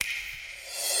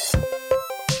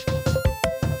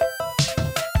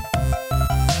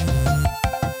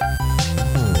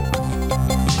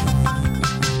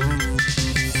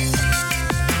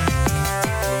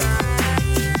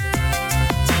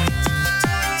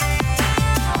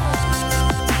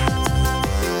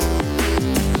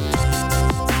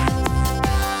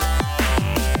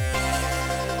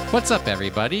What's up,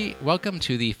 everybody? Welcome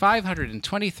to the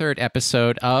 523rd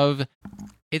episode of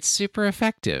It's Super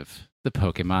Effective, the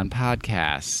Pokemon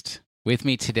podcast. With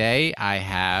me today, I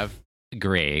have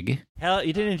Greg. Hell,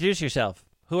 you didn't introduce yourself.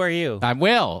 Who are you? I'm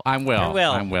Will. I'm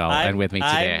And with me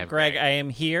today, I have Greg. I am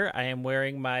here. I am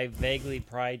wearing my Vaguely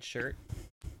Pride shirt.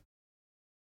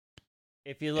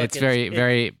 If you look, it's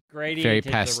very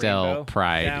pastel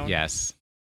pride. down. Yes.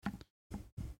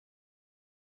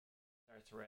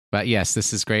 But yes,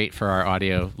 this is great for our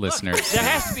audio listeners. Look, there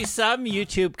has to be some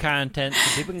YouTube content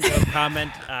so people can go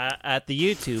comment at the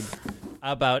YouTube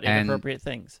about inappropriate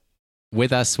things.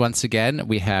 With us once again,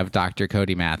 we have Dr.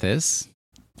 Cody Mathis.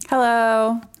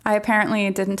 Hello. I apparently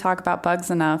didn't talk about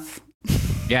bugs enough.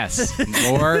 Yes,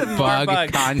 more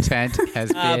bug content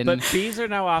has been. But bees are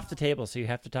now off the table, so you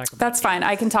have to talk about. That's fine.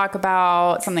 I can talk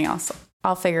about something else.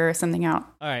 I'll figure something out.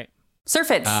 All right.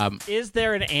 Surfits. Is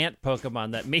there an ant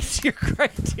Pokemon that meets your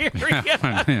criteria?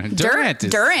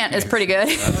 Durant is pretty good.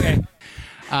 Okay.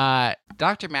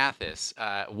 Dr. Mathis,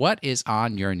 what is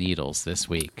on your needles this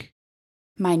week?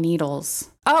 My needles.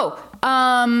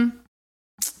 I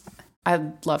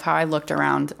love how I looked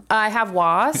around. I have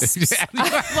wasps.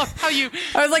 I love how you.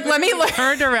 I was like, let me look.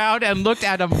 Turned around and looked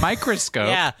at a microscope.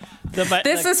 Yeah.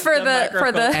 This is for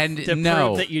the and to no,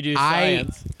 prove that you do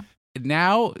science.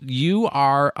 Now you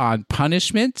are on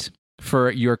punishment for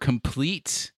your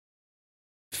complete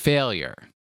failure.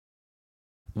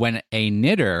 When a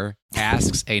knitter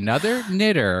asks another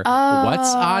knitter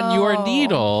what's on your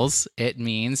needles, it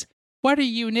means, what are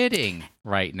you knitting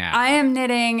right now? I am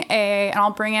knitting and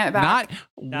I'll bring it back.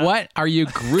 Not what are you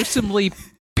gruesomely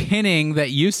pinning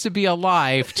that used to be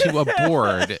alive to a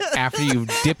board after you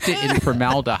dipped it in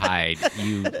formaldehyde,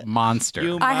 you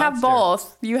monster. I have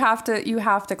both. You have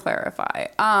to clarify.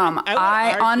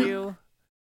 I would argue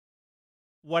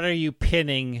what are you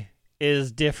pinning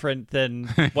is different than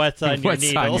what's on your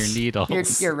needles. On your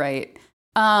needles. You're right.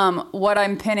 What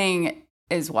I'm pinning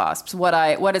is wasps.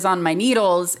 What is on my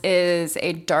needles is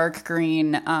a dark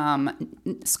green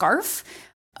scarf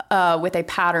with a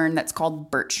pattern that's called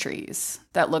birch trees.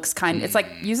 That looks it's like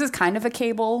uses kind of a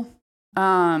cable.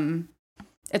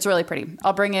 It's really pretty.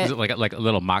 I'll bring it. Is it like a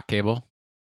little mock cable?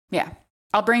 Yeah.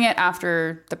 I'll bring it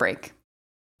after the break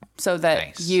so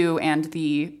that you and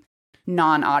the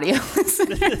non-audio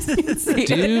listeners can see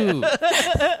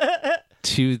it.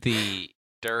 To the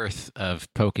dearth of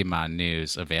Pokemon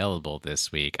news available this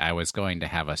week, I was going to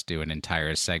have us do an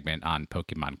entire segment on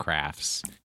Pokemon crafts.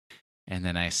 And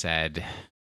then I said,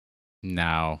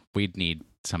 no, we'd need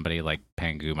somebody like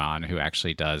Pangumon who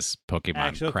actually does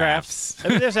Pokemon crafts. I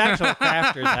mean, there's actual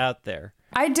crafters out there.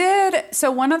 I did.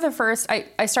 So one of the first,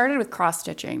 I started with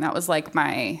cross-stitching. That was like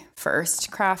my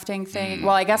first crafting thing.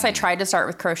 Well, I guess I tried to start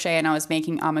with crochet and I was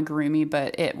making amigurumi,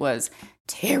 but it was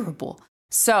terrible.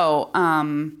 So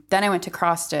then I went to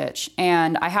cross-stitch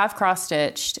and I have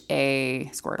cross-stitched a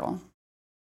Squirtle.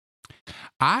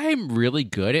 I'm really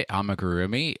good at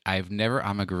amigurumi. I've never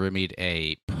amigurumied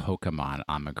a Pokemon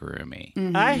amigurumi.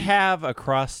 Mm-hmm. I have a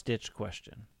cross-stitch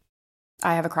question.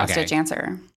 I have a cross-stitch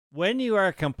answer. When you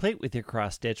are complete with your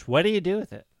cross-stitch, what do you do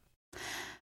with it?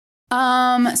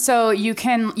 So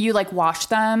you like wash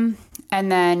them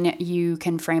and then you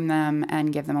can frame them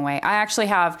and give them away. I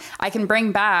can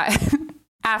bring back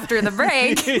after the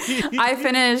break.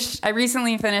 I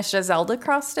recently finished a Zelda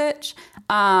cross stitch.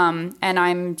 And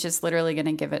I'm just literally going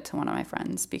to give it to one of my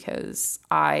friends because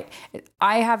I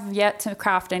have yet to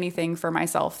craft anything for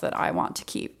myself that I want to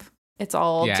keep. It's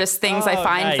all just things I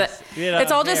find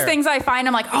just things I find.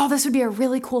 I'm like, oh, this would be a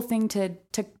really cool thing to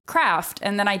craft.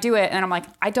 And then I do it and I'm like,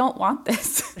 I don't want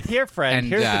this. Here, friend,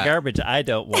 here's the garbage I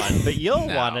don't want, but you'll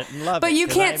want it and love it. But you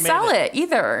can't sell it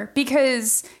either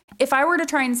because if I were to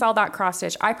try and sell that cross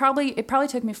stitch, it probably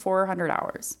took me 400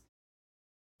 hours.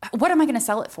 What am I going to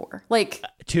sell it for? Like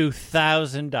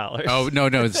 $2,000. Oh, no.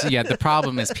 Yeah, the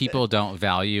problem is people don't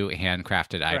value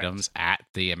handcrafted items at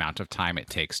the amount of time it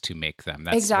takes to make them.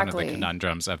 That's one of the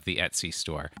conundrums of the Etsy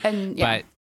store. But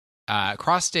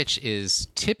cross stitch is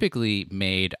typically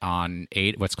made on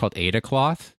what's called Ada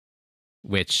cloth,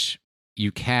 which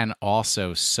you can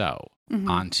also sew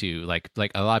onto, like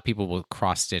a lot of people will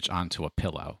cross stitch onto a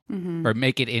pillow or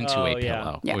make it into a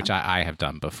pillow, which I have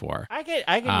done before. I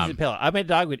can use a pillow. My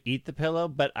dog would eat the pillow,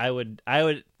 but I would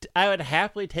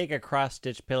happily take a cross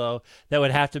stitch pillow that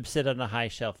would have to sit on a high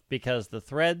shelf because the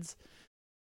threads,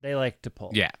 they like to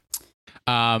pull. Yeah.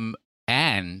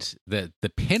 And the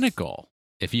pinnacle,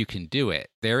 if you can do it,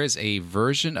 there is a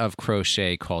version of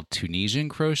crochet called Tunisian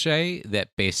crochet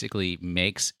that basically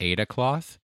makes Ada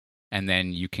cloth. And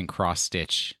then you can cross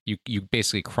stitch. You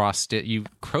basically cross stitch. You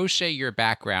crochet your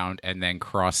background and then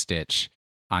cross stitch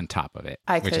on top of it,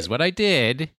 which is what I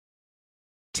did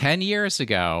 10 years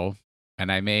ago. And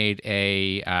I made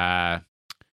a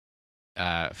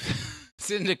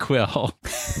Cyndaquil.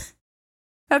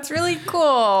 That's really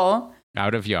cool.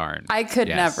 Out of yarn. I could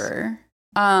never.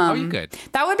 You could.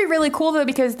 That would be really cool, though,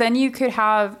 because then you could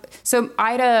have... So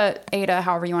Ada,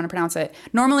 however you want to pronounce it,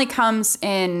 normally comes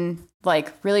in,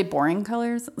 like, really boring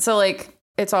colors. So, like,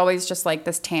 it's always just, like,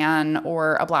 this tan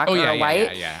or a black or a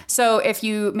white. Yeah. So if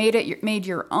you made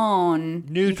your own,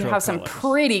 neutral you could have some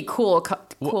pretty cool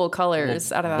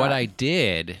colors out of that. What I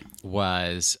did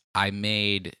was I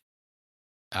made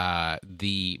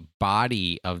the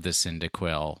body of the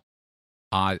Cyndaquil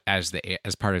as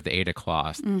part of the Ada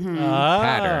cloth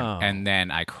pattern, and then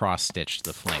I cross-stitched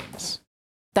the flames.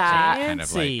 That so kind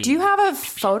of like, do you have a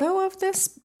photo of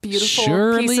this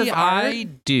beautiful piece of art? I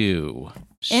do.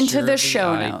 Into the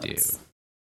show notes.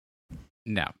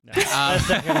 No. That's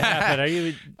not going to happen. Are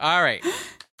you? All right.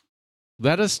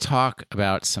 Let us talk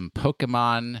about some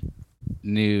Pokemon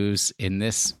news in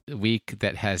this week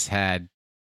that has had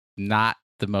not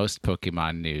the most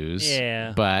Pokemon news.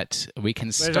 Yeah. But we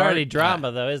can start. There's already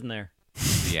drama, though, isn't there?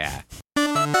 Yeah.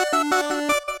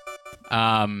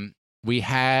 We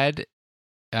had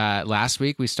last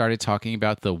week we started talking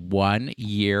about the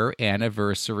 1-year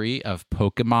anniversary of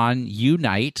Pokemon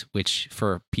Unite, which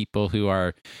for people who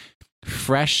are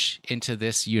fresh into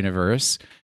this universe,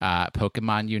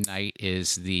 Pokemon Unite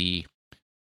is the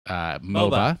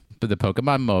MOBA, the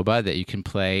Pokemon MOBA that you can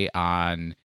play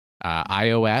on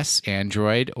iOS,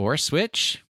 Android, or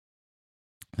Switch.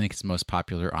 I think it's most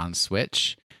popular on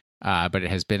Switch, but it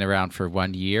has been around for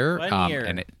 1 year. 1 year.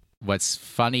 And what's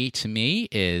funny to me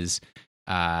is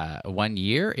 1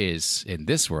 year is, in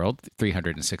this world,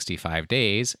 365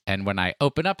 days. And when I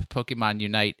open up Pokemon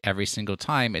Unite every single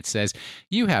time, it says,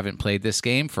 you haven't played this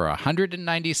game for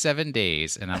 197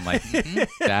 days. And I'm like,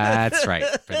 that's right.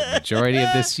 For the majority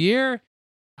of this year,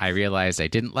 I realized I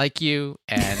didn't like you,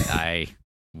 and I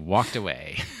walked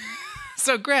away.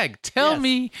 So, Greg, tell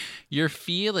me your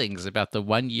feelings about the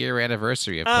 1 year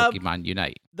anniversary of Pokemon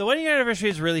Unite. The 1 year anniversary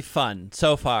is really fun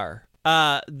so far.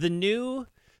 The new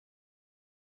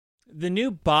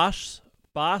boss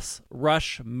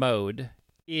rush mode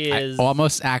is... I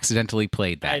almost accidentally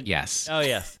played that, yes. Oh,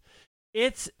 yes.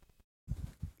 It's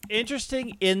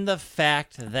interesting in the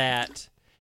fact that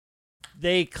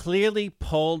they clearly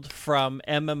pulled from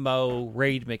MMO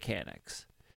raid mechanics.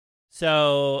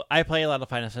 So I play a lot of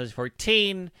Final Fantasy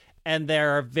XIV, and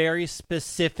there are very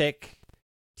specific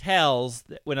tells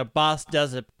that when a boss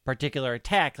does a particular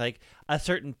attack, like a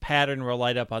certain pattern will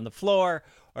light up on the floor,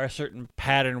 or a certain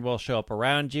pattern will show up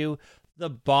around you. The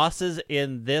bosses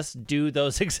in this do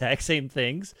those exact same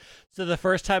things. So the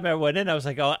first time I went in, I was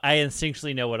like, oh, I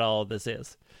instinctually know what all of this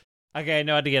is. Okay, I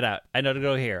know how to get out. I know to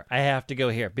go here. I have to go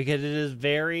here. Because it is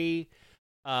very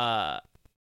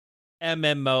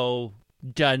MMO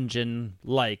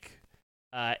dungeon-like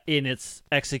in its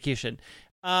execution.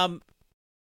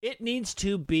 It needs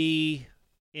to be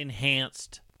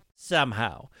enhanced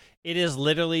somehow. It is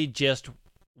literally just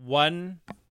one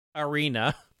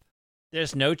arena.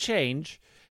 There's no change.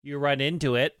 You run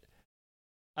into it.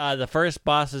 The first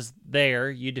boss is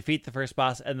there. You defeat the first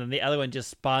boss, and then the other one just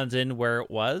spawns in where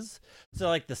it was. So,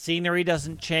 like, the scenery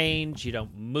doesn't change. You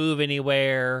don't move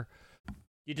anywhere.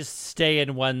 You just stay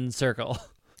in one circle.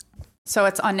 So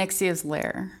it's Onyxia's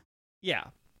lair. Yeah.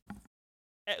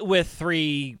 With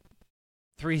three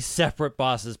separate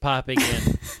bosses popping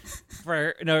in.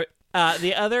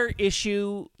 The other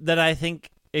issue that I think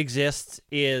exists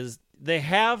is they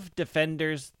have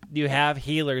defenders, you have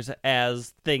healers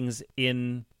as things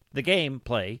in the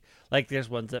gameplay. Like there's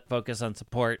ones that focus on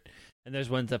support, and there's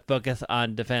ones that focus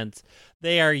on defense.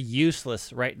 They are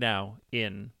useless right now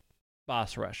in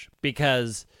Boss Rush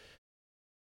because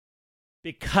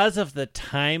of the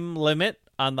time limit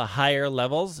on the higher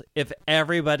levels. If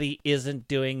everybody isn't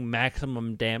doing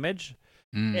maximum damage,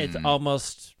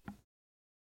 it's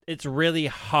really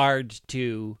hard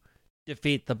to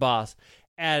defeat the boss.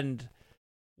 And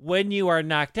when you are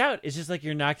knocked out, it's just like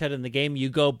you're knocked out in the game. You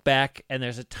go back, and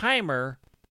there's a timer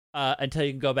until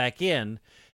you can go back in.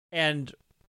 And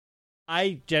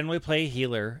I generally play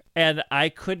healer, and I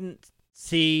couldn't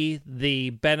see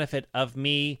the benefit of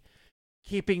me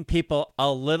keeping people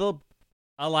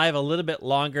alive a little bit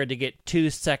longer to get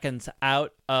 2 seconds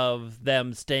out of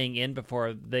them staying in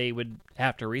before they would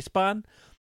have to respawn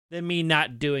than me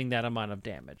not doing that amount of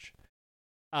damage.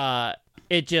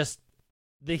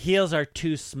 The heals are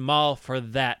too small for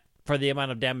the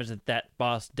amount of damage that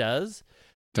boss does.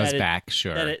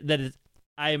 Sure.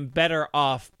 I am better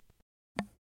off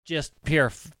just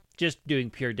just doing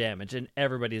pure damage, and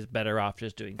everybody's better off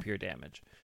just doing pure damage.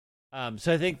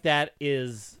 So I think that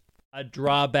is a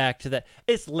drawback to that.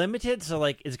 It's limited, so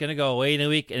like it's going to go away in a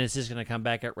week, and it's just going to come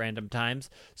back at random times.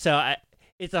 So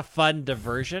it's a fun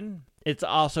diversion. It's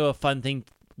also a fun thing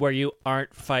where you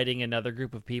aren't fighting another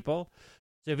group of people.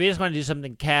 So if you just want to do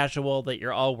something casual that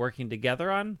you're all working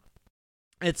together on,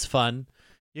 it's fun.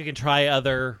 You can try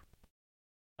other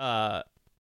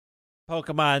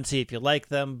Pokemon, see if you like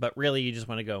them, but really you just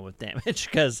want to go with damage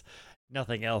because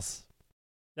nothing else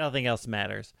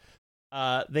matters.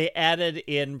 They added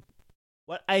in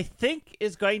what I think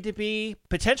is going to be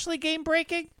potentially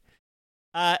game-breaking.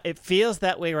 It feels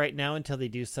that way right now until they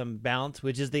do some balance,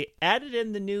 which is they added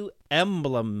in the new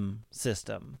emblem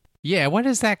system. Yeah, what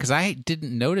is that? Because I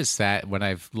didn't notice that when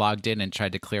I've logged in and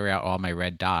tried to clear out all my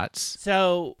red dots.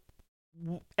 So,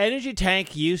 Energy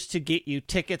Tank used to get you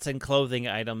tickets and clothing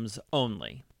items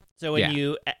only. So when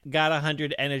you got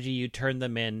 100 energy, you turn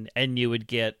them in, and you would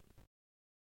get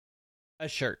a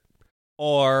shirt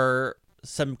or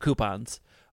some coupons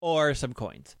or some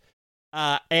coins.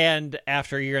 And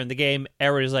after a year in the game,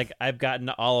 everybody's like, I've gotten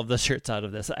all of the shirts out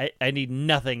of this. I need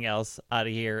nothing else out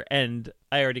of here, and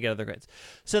I already got other coins.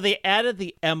 So they added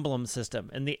the emblem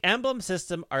system, and the emblem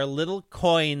system are little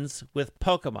coins with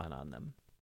Pokemon on them.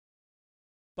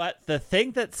 But the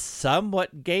thing that's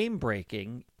somewhat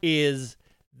game-breaking is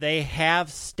they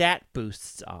have stat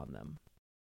boosts on them.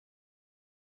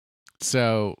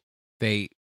 So they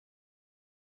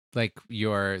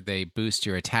boost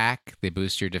your attack, they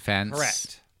boost your defense.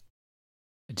 Correct.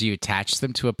 Do you attach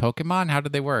them to a Pokemon? How do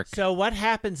they work? So what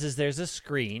happens is there's a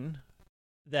screen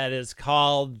that is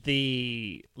called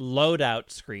the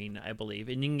loadout screen, I believe,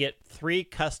 and you can get 3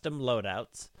 custom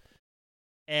loadouts.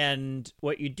 And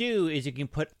what you do is you can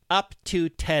put up to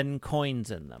 10 coins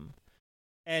in them.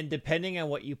 And depending on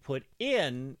what you put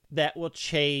in, that will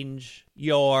change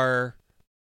your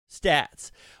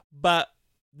stats. But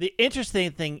the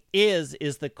interesting thing is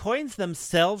the coins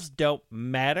themselves don't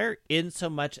matter in so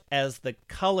much as the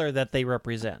color that they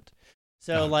represent.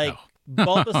 So,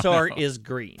 Bulbasaur is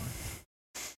green.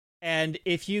 And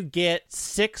if you get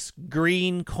 6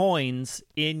 green coins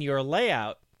in your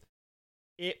layout,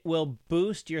 it will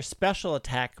boost your special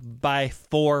attack by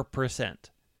 4%.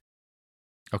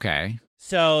 Okay.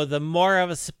 So the more of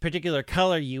a particular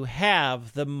color you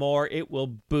have, the more it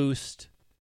will boost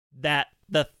the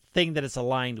thing that it's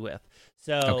aligned with.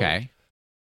 So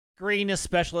green is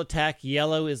special attack,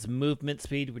 yellow is movement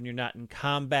speed when you're not in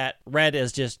combat, red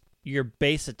is just your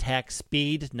base attack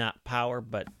speed, not power,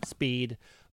 but speed.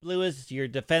 Blue is your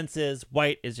defenses,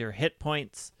 white is your hit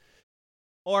points.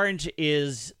 Orange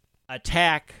is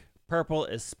attack, purple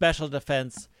is special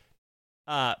defense.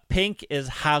 Pink is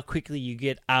how quickly you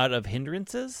get out of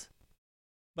hindrances.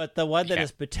 But the one that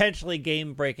is potentially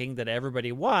game-breaking that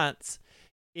everybody wants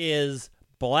is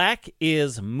black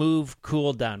is move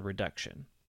cooldown reduction.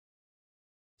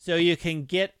 So you can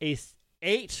get a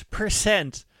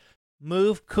 8%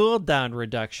 move cooldown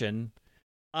reduction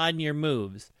on your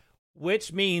moves,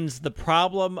 which means the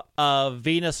problem of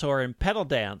Venusaur and Petal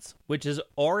Dance, which is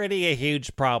already a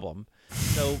huge problem.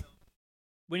 So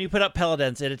when you put up Petal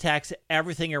Dance, it attacks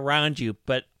everything around you,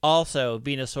 but also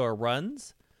Venusaur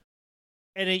runs.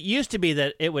 And it used to be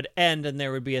that it would end and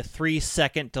there would be a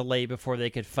 3-second delay before they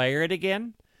could fire it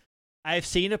again. I've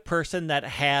seen a person that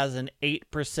has an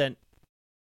 8%,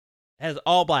 has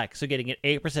all black, so getting an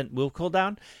 8% move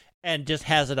cooldown, and just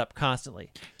has it up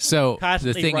constantly. So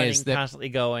constantly the thing running, is that constantly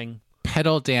going.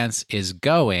 Petal Dance is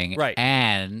going, right,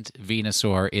 and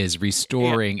Venusaur is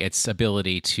restoring its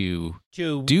ability to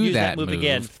do that move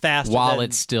again faster while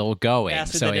it's still going.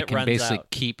 So it can basically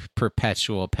out. Keep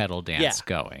perpetual Petal Dance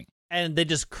going. And they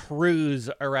just cruise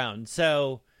around.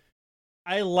 So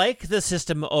I like the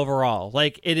system overall.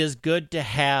 Like, it is good to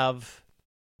have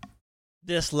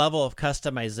this level of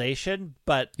customization,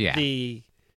 but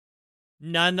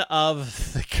none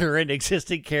of the current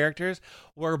existing characters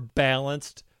were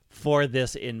balanced for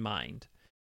this in mind.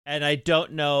 And I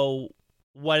don't know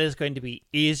what is going to be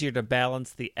easier to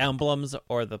balance, the emblems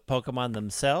or the Pokemon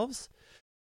themselves.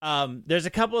 There's a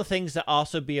couple of things to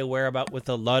also be aware about with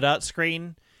the loadout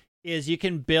screen. Is you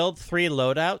can build 3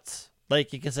 loadouts.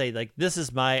 Like, you can say, like, this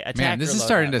is my attacker. Man, this is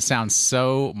starting to sound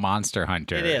so Monster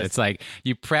Hunter. It is. It's like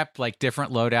you prep like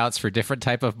different loadouts for different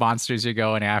type of monsters you're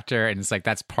going after, and it's like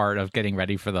that's part of getting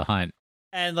ready for the hunt.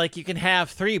 And like you can have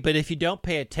 3, but if you don't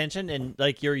pay attention and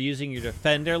like you're using your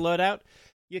defender loadout,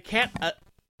 you can't.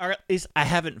 Or at least I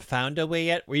haven't found a way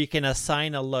yet where you can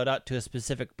assign a loadout to a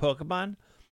specific Pokemon.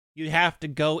 You have to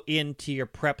go into your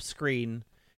prep screen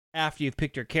after you've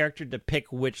picked your character to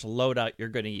pick which loadout you're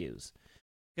going to use.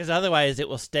 Because otherwise it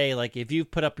will stay, like, if you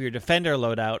put up your defender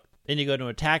loadout and you go to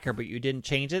attacker, but you didn't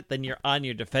change it, then you're on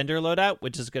your defender loadout,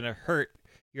 which is going to hurt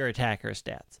your attacker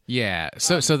stats. Yeah.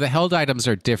 So the held items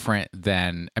are different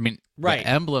than, right. The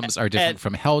emblems are different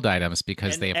from held items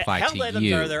because they apply held to items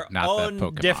you, are their not own the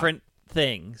Pokemon. Different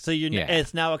thing. So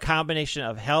it's now a combination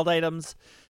of held items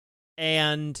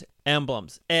and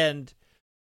emblems. And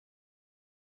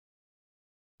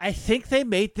I think they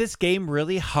made this game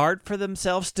really hard for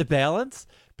themselves to balance,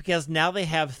 because now they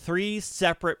have 3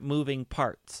 separate moving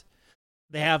parts.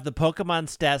 They have the Pokemon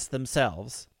stats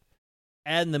themselves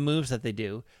and the moves that they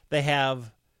do. They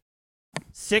have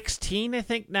 16, I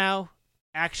think now,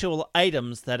 actual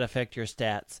items that affect your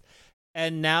stats.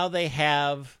 And now they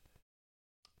have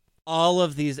all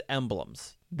of these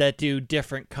emblems that do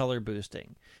different color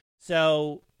boosting.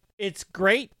 So it's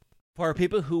great for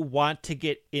people who want to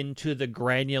get into the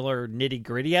granular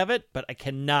nitty-gritty of it, but I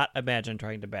cannot imagine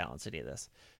trying to balance any of this.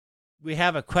 We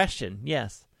have a question,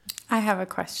 yes. I have a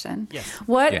question. Yes.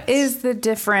 What is the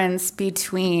difference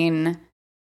between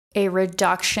a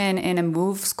reduction in a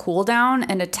move's cooldown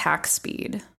and attack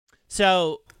speed?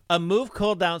 So a move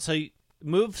cooldown,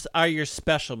 moves are your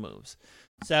special moves.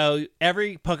 So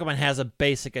every Pokemon has a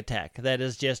basic attack that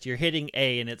is just you're hitting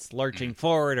A and it's lurching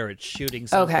forward or it's shooting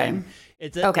something.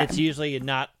 Okay. It's usually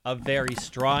not a very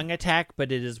strong attack,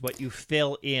 but it is what you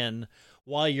fill in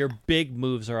while your big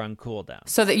moves are on cooldown.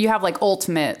 So that you have like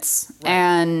ultimates, right,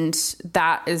 and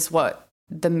that is what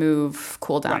the move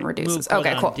cooldown reduces. Move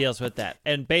cool. Deals with that.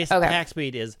 And base attack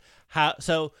speed is how.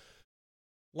 So,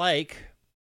 like,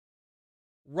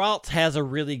 Ralt has a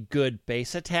really good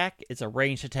base attack. It's a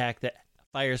ranged attack that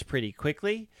fires pretty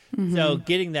quickly. Mm-hmm. So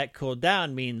getting that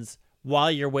cooldown means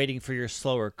while you're waiting for your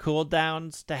slower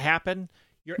cooldowns to happen,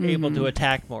 you're able to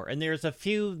attack more. And there's a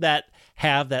few that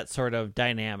have that sort of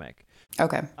dynamic.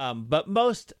 Okay. But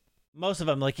most of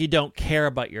them, like, you don't care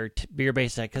about your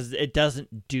base attack because it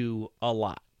doesn't do a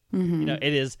lot. Mm-hmm.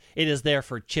 It is there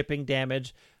for chipping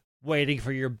damage, waiting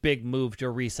for your big move to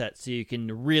reset so you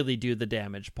can really do the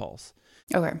damage pulse.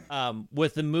 Okay.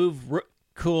 With the move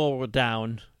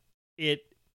cooldown,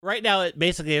 right now it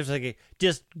basically is like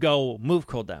just go move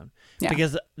cooldown,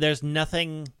 because there's not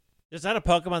a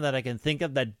Pokemon that I can think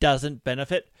of that doesn't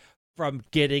benefit from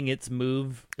getting its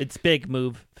big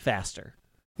move faster.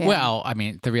 Yeah. Well,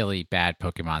 the really bad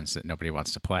Pokemons that nobody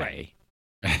wants to play.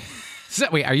 Right. So,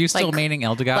 wait, are you still maining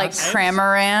Eldegoss? Like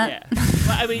Cramorant? Yeah.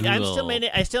 Well,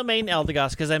 I still main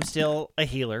Eldegoss because I'm still a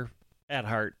healer at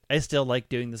heart. I still like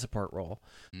doing the support role.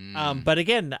 But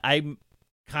again, I'm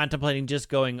contemplating just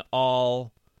going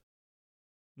all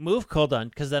move cooldown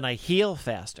because then I heal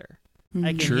faster.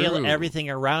 I can heal everything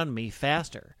around me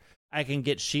faster. I can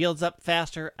get shields up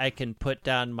faster. I can put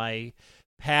down my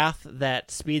path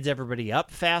that speeds everybody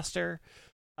up faster.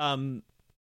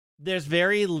 There's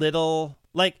very little,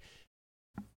 like,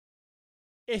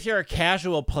 if you're a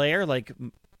casual player, like,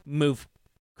 move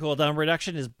cooldown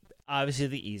reduction is obviously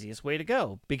the easiest way to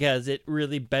go because it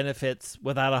really benefits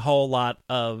without a whole lot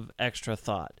of extra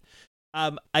thought.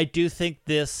 I do think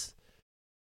this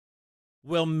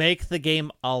will make the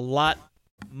game a lot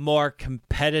more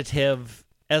competitive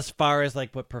as far as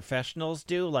like what professionals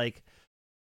do. Like,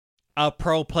 a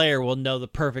pro player will know the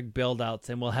perfect build outs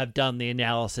and will have done the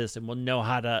analysis and will know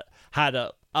how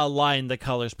to align the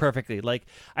colors perfectly. Like,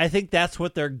 I think that's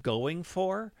what they're going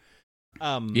for.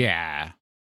 Yeah.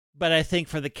 But I think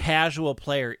for the casual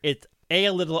player, it's A,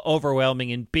 a little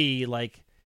overwhelming, and B, like,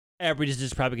 everybody's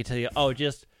just probably going to tell you, oh,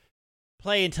 just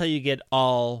play until you get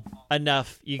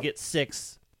enough. You get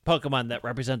 6 Pokemon that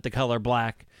represent the color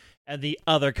black, and the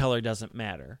other color doesn't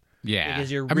matter. Yeah.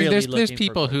 Because you're really there's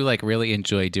people who, like, really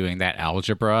enjoy doing that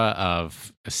algebra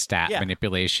of stat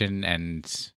manipulation, and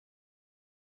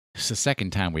it's the second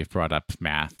time we've brought up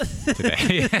math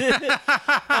today.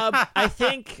 I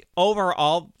think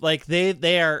overall, like,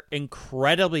 they are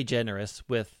incredibly generous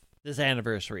with this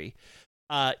anniversary.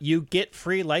 You get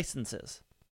free licenses.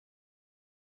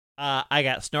 I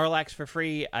got Snorlax for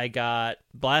free. I got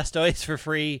Blastoise for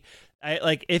free.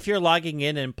 If you're logging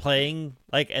in and playing,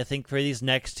 like, I think for these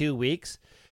next 2 weeks,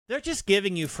 they're just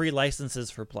giving you free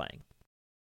licenses for playing.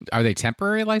 Are they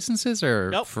temporary licenses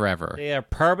or forever? They are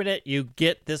permanent. You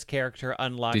get this character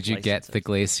unlocked. Did you get the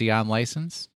Glaceon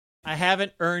license? I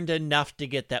haven't earned enough to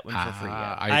get that one for free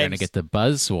yet. Are you going to get the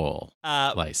Buzzwole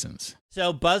license?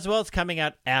 So Buzzwole's coming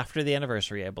out after the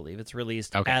anniversary, I believe. It's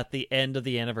released at the end of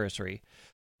the anniversary.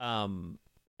 And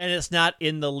it's not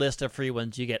in the list of free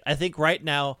ones you get. I think right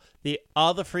now,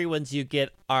 all the free ones you get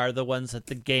are the ones that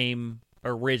the game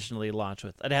originally launched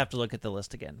with. I'd have to look at the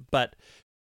list again. But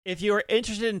if you are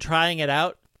interested in trying it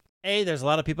out, there's a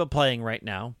lot of people playing right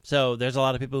now, so there's a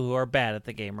lot of people who are bad at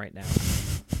the game right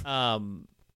now.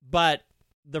 But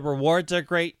the rewards are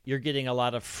great. You're getting a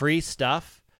lot of free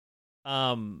stuff.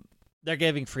 They're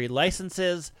giving free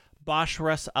licenses. Bosch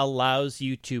Rush allows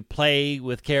you to play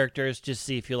with characters, just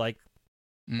see if you like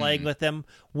playing with them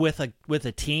with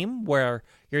a team where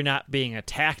you're not being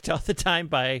attacked all the time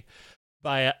by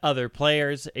other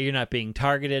players. You're not being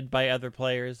targeted by other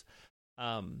players.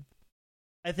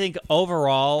 I think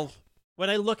overall,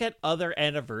 when I look at other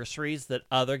anniversaries that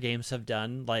other games have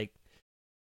done, like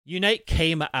Unite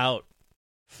came out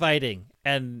fighting,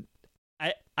 and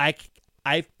I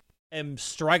am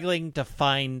struggling to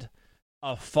find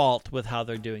a fault with how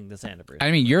they're doing this anniversary.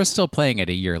 I mean, you're still playing it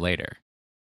a year later.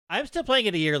 I'm still playing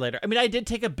it a year later. I mean, I did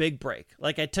take a big break.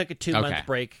 Like, I took a 2-month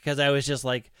break because I was just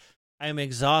like, I'm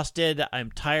exhausted.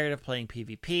 I'm tired of playing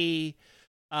PvP.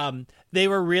 They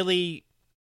were really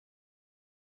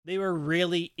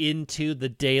into the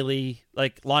daily,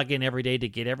 like, log in every day to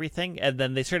get everything, and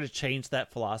then they sort of changed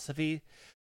that philosophy.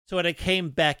 So when I came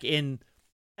back in,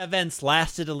 events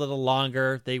lasted a little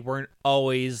longer. They weren't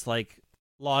always, like,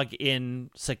 log in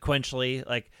sequentially.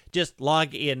 Like, just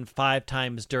log in 5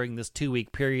 times during this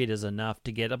 2-week period is enough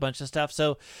to get a bunch of stuff.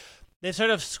 So they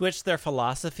sort of switched their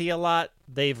philosophy a lot.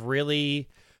 They've really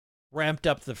ramped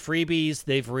up the freebies.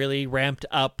 They've really ramped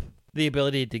up the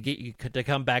ability to get you to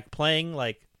come back playing.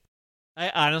 Like, I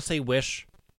honestly wish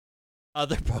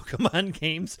other Pokemon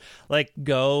games like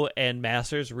Go and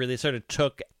Masters really sort of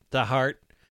took to heart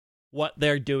what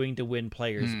they're doing to win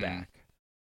players back.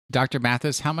 Dr.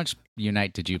 Mathis, how much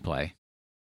Unite did you play?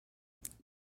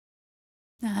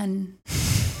 None.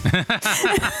 I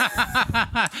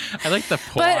like the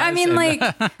pause. But I mean, like,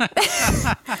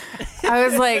 I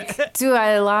was like, do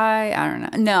I lie? I don't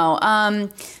know. No.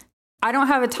 I don't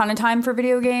have a ton of time for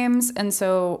video games, and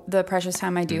so the precious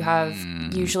time I do have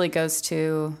usually goes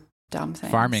to dumb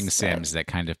things. Farming sims that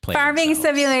kind of play farming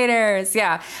themselves. Simulators,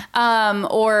 yeah.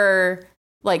 Or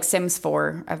like Sims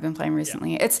 4 I've been playing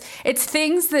recently. Yeah. It's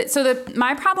things that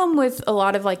my problem with a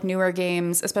lot of like newer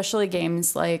games, especially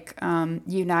games like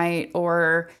Unite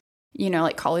or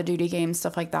like Call of Duty games,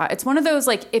 stuff like that. It's one of those,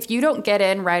 like, if you don't get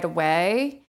in right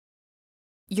away,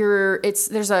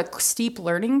 there's a steep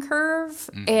learning curve,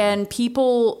 and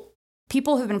people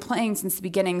have been playing since the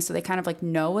beginning, so they kind of like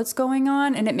know what's going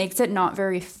on, and it makes it not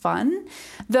very fun.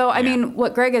 Though, I mean,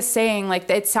 what Greg is saying, like,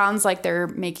 it sounds like they're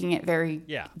making it very,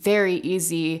 very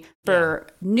easy for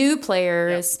new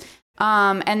players.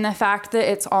 And the fact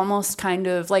that it's almost kind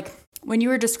of like, when you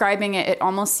were describing it, it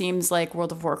almost seems like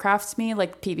World of Warcraft to me,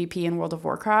 like PvP in World of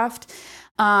Warcraft.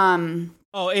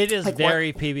 It is like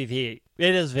very PvP.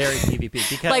 It is very PvP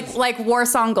because like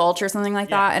Warsong Gulch or something like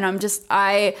that. And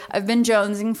I've been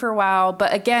jonesing for a while,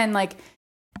 but again, like,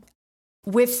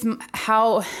 with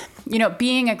how,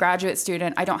 being a graduate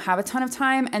student, I don't have a ton of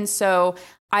time, and so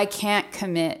I can't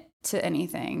commit to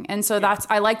anything. And so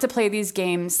I like to play these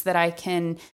games that I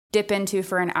can dip into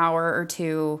for an hour or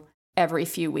two every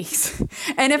few weeks.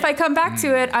 And if I come back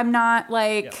to it, I'm not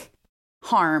like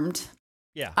harmed.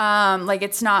 Yeah. Like,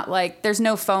 it's not like there's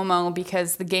no FOMO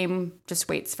because the game just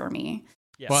waits for me.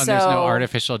 Yeah. Well, and there's no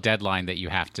artificial deadline that you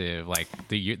have to, like,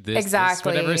 this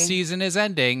whatever season is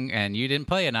ending and you didn't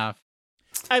play enough.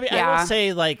 I mean, I will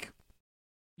say, like,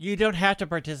 you don't have to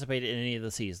participate in any of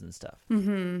the season stuff.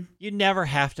 Mm-hmm. You never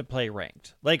have to play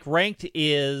ranked. Like, ranked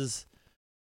is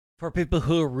for people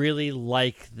who really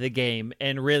like the game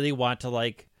and really want to,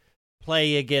 like,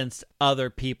 play against other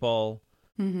people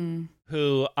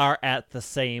who are at the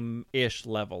same-ish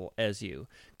level as you.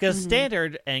 Because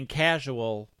standard and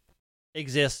casual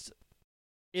exist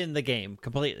in the game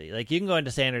completely. Like, you can go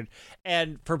into standard,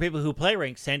 and for people who play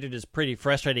ranked, standard is pretty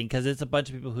frustrating because it's a bunch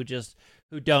of people who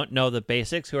don't know the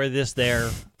basics, who are just there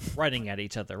running at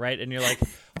each other, right? And you're like,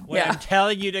 when I'm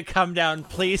telling you to come down,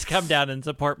 please come down and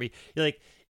support me. You're like,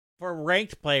 for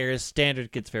ranked players,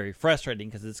 standard gets very frustrating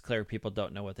because it's clear people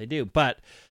don't know what they do. But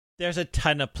there's a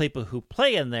ton of people who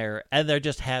play in there, and they're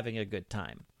just having a good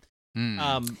time.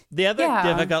 The other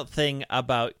difficult thing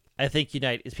about, I think,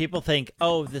 Unite is people think,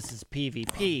 oh, this is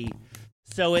PvP,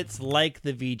 so it's like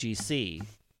the VGC,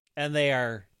 and they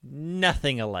are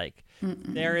nothing alike.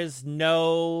 There is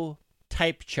no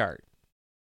type chart.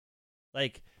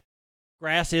 Like,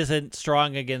 grass isn't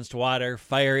strong against water,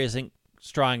 fire isn't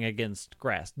strong against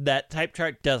grass. That type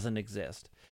chart doesn't exist.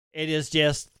 It is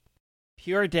just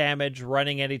pure damage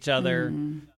running at each other.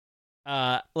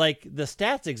 Like, the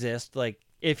stats exist. Like,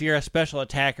 if you're a special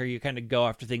attacker, you kind of go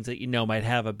after things that might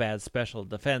have a bad special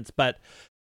defense, but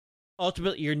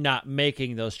ultimately you're not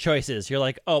making those choices. You're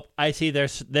like, oh, I see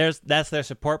there's that's their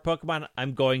support Pokemon,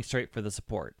 I'm going straight for the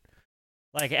support.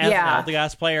 Like, as an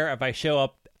Eldegoss player, if I show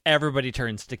up, everybody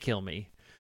turns to kill me.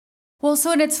 Well,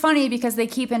 so, and it's funny because they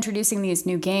keep introducing these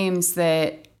new games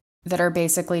that are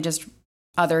basically just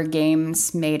other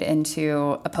games made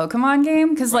into a Pokemon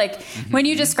game. Because, like, when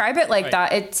you describe it like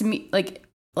that, it to me,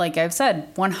 like I've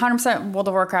said, 100% World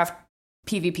of Warcraft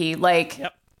PvP. Like,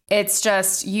 it's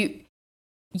just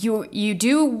you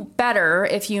do better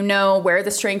if you know where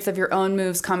the strength of your own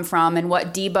moves come from and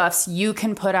what debuffs you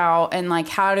can put out and like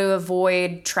how to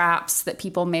avoid traps that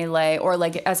people may lay, or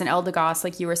like as an Eldegoss,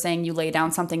 like you were saying, you lay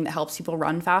down something that helps people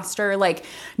run faster, like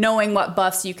knowing what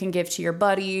buffs you can give to your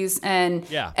buddies and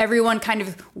everyone kind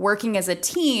of working as a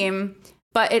team.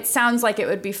 But it sounds like it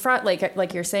would be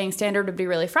like you're saying, Standard would be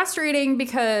really frustrating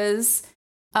because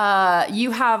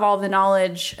you have all the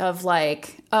knowledge of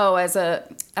like, oh, as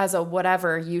a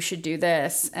whatever, you should do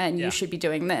this and you should be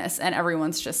doing this, and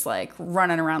everyone's just like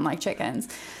running around like chickens.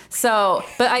 So,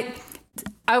 but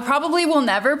I probably will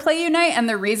never play Unite, and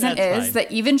the reason is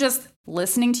that even just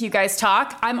listening to you guys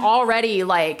talk, I'm already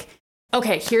like,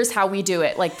 okay, here's how we do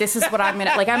it. Like, this is what I'm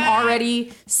gonna like. I'm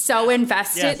already so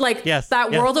invested.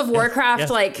 World of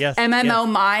Warcraft MMO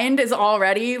mind is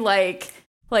already like.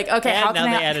 Like, okay, how can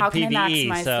I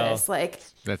maximize this? Like,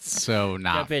 that's so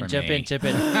not jump in.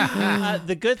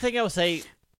 The good thing I will say,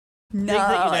 thing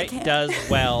that Unite does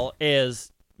well is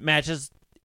matches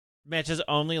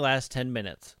only last 10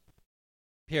 minutes.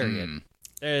 Period.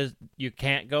 You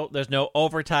can't go. There's no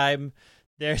overtime.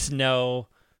 There's no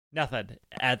nothing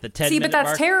at the 10-minute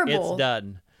mark. Terrible. It's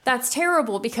done. That's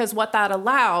terrible because what that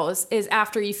allows is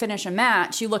after you finish a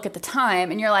match, you look at the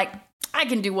time and you're like, I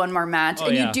can do one more match.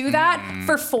 You do that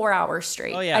for 4 hours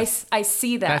straight. I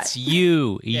see that. That's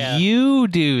you. You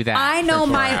do that. I know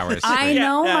for 4 hours straight. I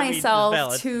know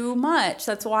myself too much.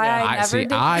 That's why I never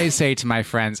did. I say to my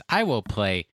friends, I will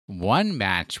play one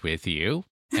match with you,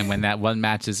 and when that one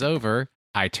match is over,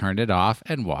 I turn it off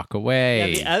and walk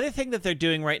away. The other thing that they're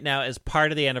doing right now as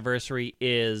part of the anniversary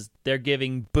is they're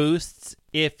giving boosts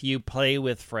if you play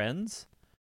with friends.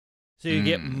 So you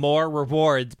get more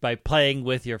rewards by playing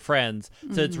with your friends.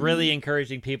 So it's really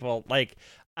encouraging people. Like,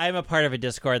 I'm a part of a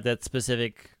Discord that's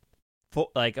specific,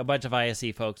 like a bunch of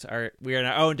ISE folks we're in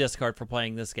our own Discord for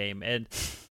playing this game. And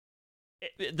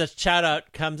the shout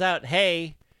out comes out,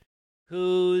 hey,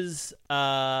 who's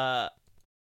playing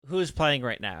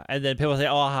right now? And then people say,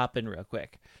 oh, I'll hop in real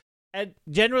quick. And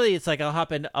generally it's like, I'll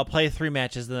hop in, I'll play 3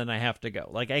 matches, and then I have to go.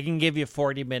 Like, I can give you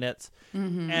 40 minutes.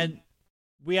 And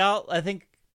I think,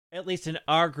 at least in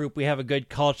our group, we have a good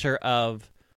culture of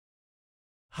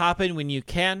hop in when you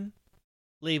can,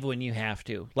 leave when you have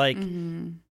to. Like,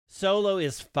 solo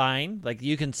is fine. Like,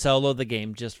 you can solo the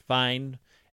game just fine,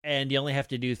 and you only have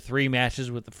to do 3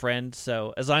 matches with a friend.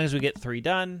 So as long as we get 3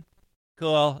 done,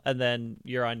 cool, and then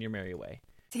you're on your merry way.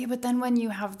 See, but then when you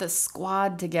have the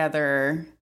squad together,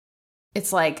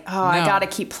 it's like, I gotta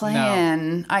keep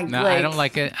playing. I don't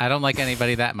like it. I don't like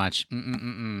anybody that much.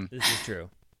 This is true.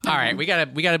 All right, we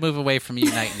gotta move away from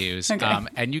Unite news. Okay.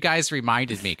 And you guys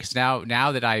reminded me, because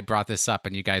now that I brought this up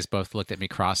and you guys both looked at me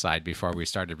cross-eyed before we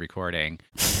started recording,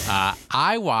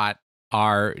 I want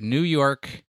our New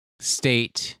York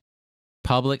State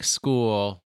public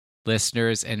school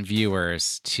listeners and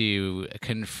viewers to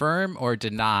confirm or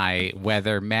deny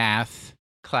whether math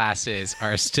classes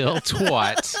are still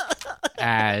taught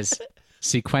as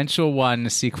sequential 1,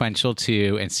 sequential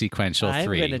 2, and sequential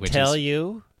 3. I'm going to tell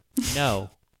you, no.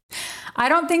 I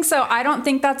don't think so. I don't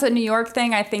think that's a New York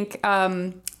thing. I think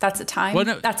that's a time. Well,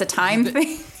 no, that's a time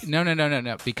thing.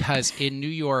 No. Because in New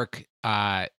York,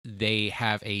 they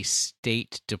have a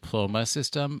state diploma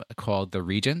system called the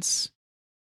Regents,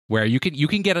 where you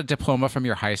can get a diploma from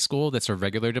your high school that's a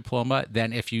regular diploma.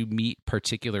 Then if you meet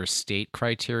particular state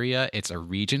criteria, it's a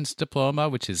Regents diploma,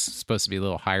 which is supposed to be a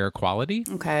little higher quality.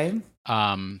 Okay.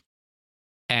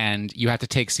 And you have to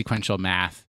take sequential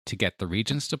math to get the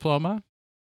Regents diploma.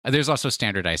 There's also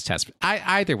standardized tests.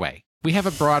 Either way, we have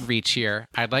a broad reach here.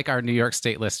 I'd like our New York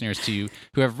State listeners who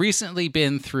have recently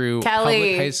been through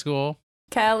public high school.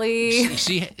 Kelly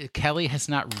has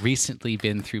not recently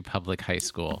been through public high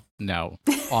school. No.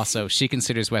 Also, she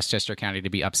considers Westchester County to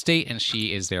be upstate, and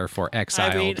she is therefore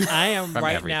exiled. I mean, I am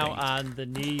right everything. now on the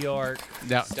New York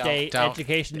State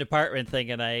Education Department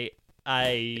thing, and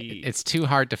it's too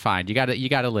hard to find. You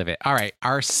gotta live it. All right,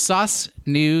 our sus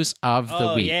news of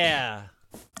the week. Yeah.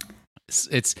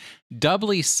 It's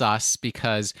doubly sus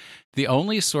because the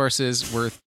only sources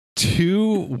were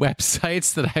 2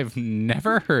 websites that I've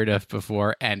never heard of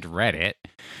before and Reddit.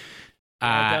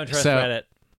 Don't trust Reddit.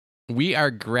 We are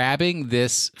grabbing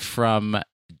this from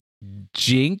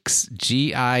Jinx,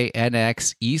 Ginx,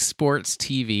 esports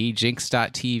TV,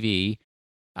 jinx.tv.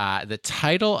 The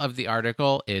title of the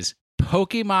article is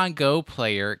Pokemon Go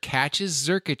Player Catches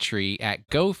Zerkatry at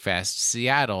Go Fest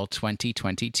Seattle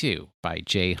 2022 by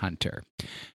Jay Hunter.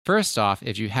 First off,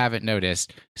 if you haven't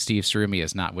noticed, Steve Cerumi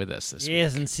is not with us this week. He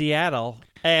is in Seattle.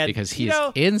 And, because he's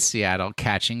in Seattle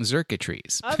catching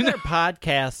Zerkatries. Other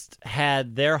podcasts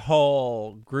had their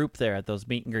whole group there at those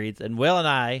meet and greets, and Will and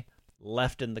I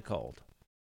left in the cold.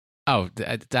 Oh,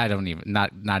 I don't even,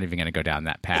 not even going to go down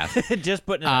that path. Just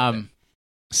putting it out there.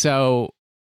 So,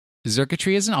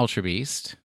 Zerkatry is an Ultra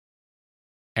Beast.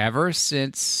 Ever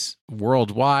since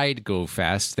Worldwide Go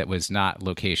Fest, that was not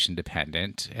location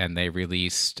dependent, and they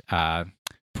released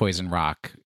Poison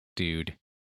Rock Dude.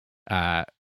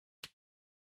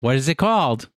 What is it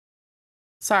called?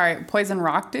 Sorry, Poison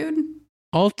Rock Dude?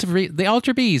 The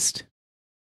Ultra Beast.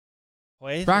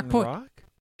 Poison Rock?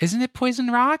 Isn't it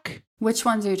Poison Rock? Which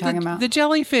ones are you talking about? The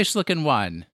jellyfish looking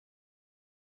one.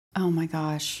 Oh my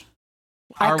gosh.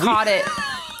 I caught it.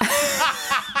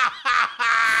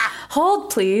 Hold,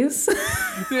 please.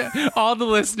 All the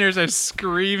listeners are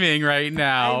screaming right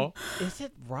now. Is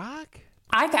it rock?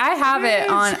 I have it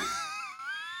on.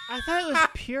 I thought it was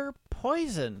pure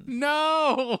poison.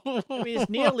 No. I mean,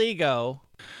 it's Nihilego.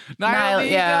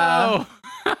 Nihilego. Yeah.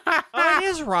 Oh, it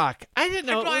is rock. I didn't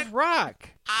know it was rock.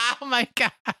 Oh my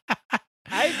God.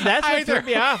 That's what threw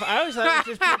me off. I always thought it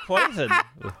was just pure poison.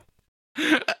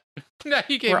 No,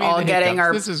 you gave We're me all the getting hiccups.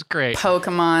 our This is great.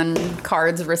 Pokemon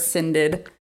cards rescinded.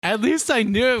 At least I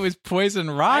knew it was Poison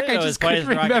Rock. I just couldn't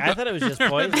remember. I thought it was just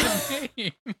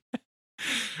poison.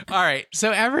 All right.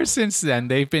 So ever since then,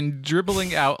 they've been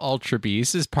dribbling out Ultra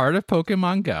Beasts as part of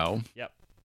Pokemon Go. Yep.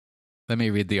 Let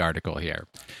me read the article here.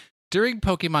 During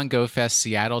Pokemon Go Fest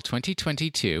Seattle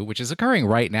 2022, which is occurring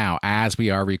right now as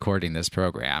we are recording this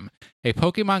program, a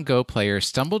Pokemon Go player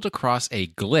stumbled across a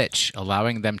glitch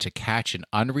allowing them to catch an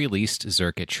unreleased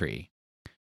Zerkatry.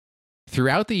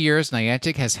 Throughout the years,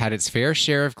 Niantic has had its fair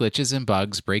share of glitches and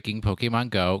bugs breaking Pokemon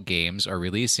Go games or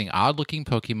releasing odd-looking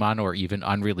Pokemon or even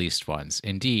unreleased ones.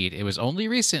 Indeed, it was only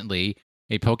recently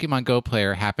a Pokemon Go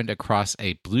player happened across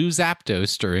a blue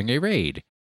Zapdos during a raid.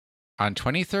 On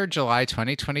 23rd July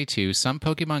 2022, some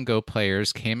Pokemon Go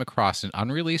players came across an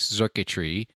unreleased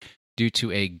Zerkatry due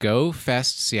to a Go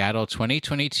Fest Seattle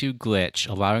 2022 glitch,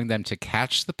 allowing them to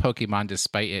catch the Pokemon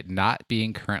despite it not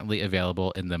being currently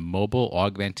available in the mobile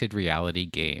augmented reality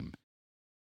game.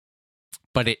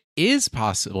 But it is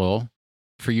possible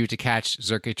for you to catch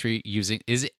Zerkatry using...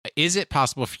 Is it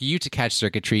possible for you to catch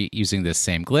Zerkatry using this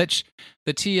same glitch?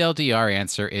 The TLDR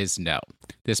answer is no.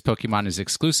 This Pokemon is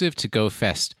exclusive to Go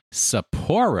Fest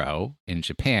Sapporo in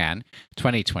Japan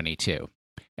 2022.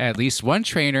 At least one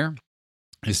trainer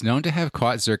is known to have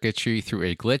caught Zerkatry through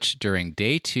a glitch during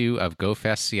Day 2 of Go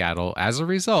Fest Seattle. As a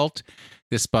result,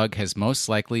 this bug has most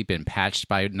likely been patched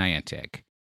by Niantic.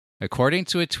 According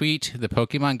to a tweet, the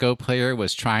Pokemon Go player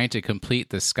was trying to complete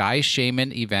the Sky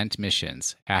Shaman event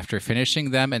missions. After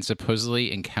finishing them and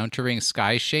supposedly encountering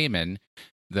Sky Shaman,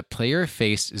 the player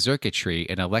faced Zerkatry,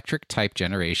 an Electric-type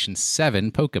Generation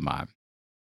 7 Pokemon.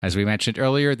 As we mentioned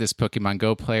earlier, this Pokemon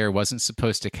Go player wasn't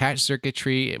supposed to catch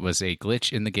Zerkatry. It was a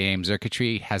glitch in the game.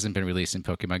 Zerkatry hasn't been released in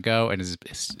Pokemon Go and is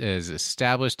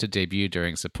established to debut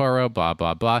during Sapporo, blah,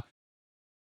 blah, blah.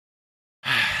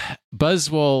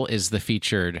 Buzzwole is the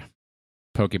featured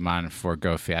Pokemon for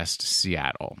Go Fest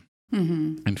Seattle.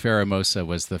 Mm-hmm. And Pheromosa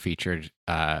was the featured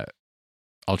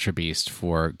Ultra Beast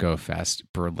for Go Fest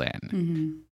Berlin.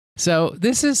 Mm-hmm. So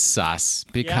this is sus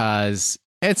because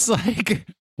it's like...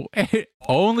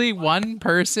 only one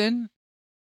person,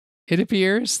 it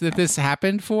appears, that this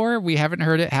happened for. We haven't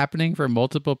heard it happening for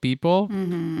multiple people.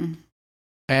 Mm-hmm.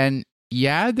 And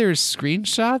yeah, there's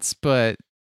screenshots, but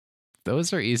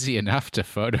those are easy enough to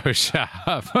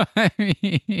Photoshop. I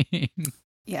mean,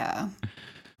 yeah.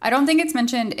 I don't think it's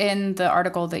mentioned in the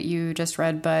article that you just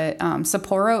read, but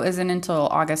Sapporo isn't until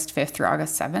August 5th through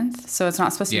August 7th. So it's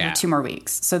not supposed to be 2 more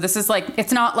weeks. So this is like,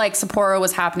 it's not like Sapporo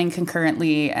was happening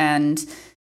concurrently and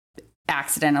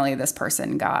accidentally this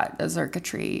person got a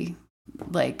Zerkatry,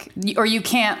 like, or you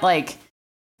can't like,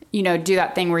 you know, do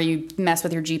that thing where you mess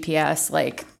with your GPS,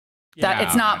 like that.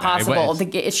 It's not possible.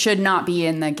 It should not be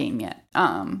in the game yet.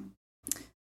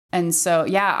 And so,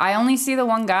 yeah, I only see the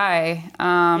one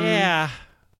guy.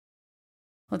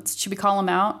 Should we call him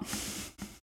out?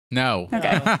 No.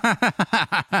 Okay.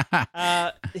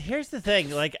 Here's the thing.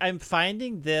 Like, I'm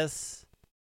finding this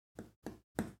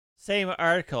same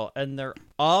article, and they're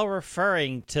all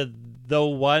referring to the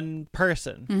one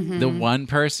person. Mm-hmm. The one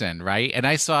person, right? And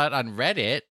I saw it on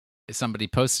Reddit. Somebody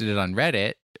posted it on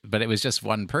Reddit, but it was just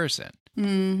one person.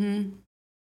 Mm-hmm.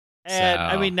 And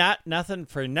I mean, nothing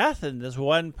for nothing. This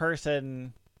one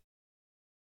person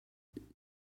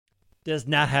does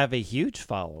not have a huge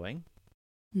following.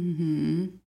 Mm-hmm.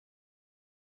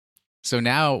 So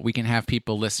now we can have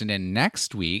people listen in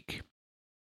next week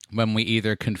when we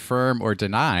either confirm or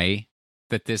deny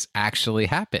that this actually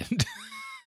happened.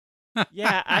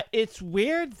 Yeah, it's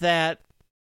weird that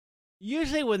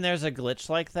usually when there's a glitch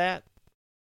like that,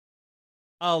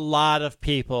 a lot of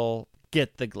people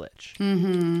get the glitch.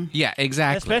 Mm-hmm. Yeah,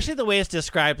 exactly. Especially the way it's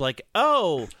described, like,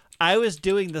 oh, I was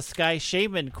doing the Sky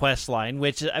Shaman quest line,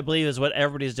 which I believe is what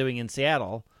everybody's doing in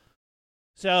Seattle.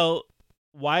 So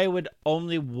why would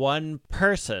only one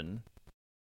person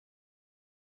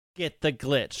get the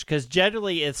glitch? Because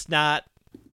generally it's not,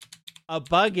 a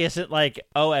bug isn't like,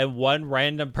 oh, and one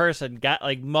random person got,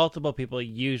 like, multiple people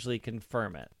usually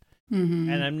confirm it. Mm-hmm.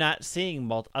 And I'm not seeing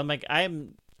I'm like, I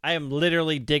am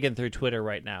literally digging through Twitter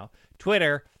right now.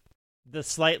 Twitter, the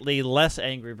slightly less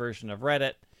angry version of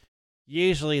Reddit,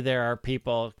 usually there are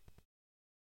people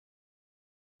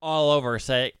all over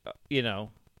say, you know,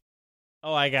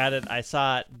 oh, I got it, I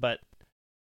saw it, but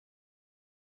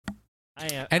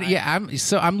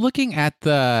I'm looking at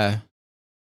the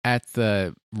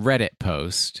Reddit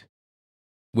post,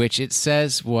 which it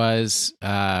says was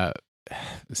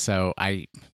so I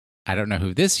don't know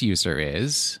who this user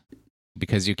is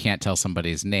because you can't tell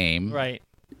somebody's name. Right.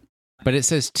 But it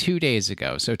says 2 days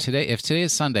ago. So if today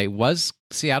is Sunday, was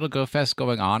Seattle Go Fest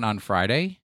going on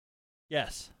Friday?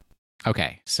 Yes.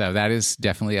 Okay, so that is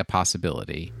definitely a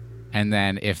possibility. And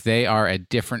then if they are a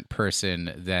different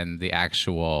person than the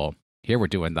actual, here we're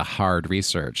doing the hard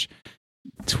research,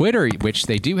 Twitter, which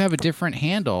they do have a different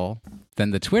handle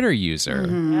than the Twitter user.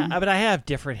 Mm-hmm. Yeah, but I have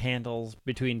different handles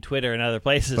between Twitter and other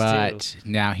places too. But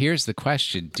now here's the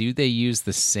question. Do they use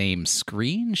the same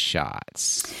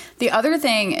screenshots? The other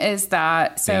thing is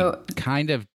that, they kind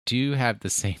of do have the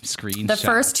same screenshots. The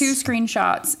first two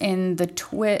screenshots in the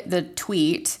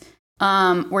tweet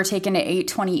were taken at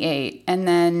 8:28, and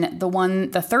then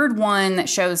the third one that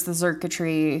shows the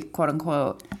circuitry, quote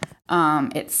unquote,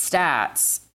 its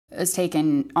stats is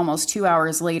taken almost 2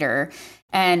 hours later,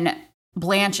 and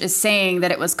Blanche is saying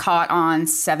that it was caught on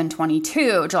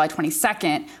 7/22, July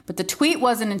 22nd, but the tweet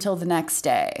wasn't until the next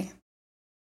day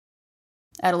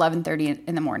at 11:30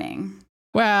 in the morning.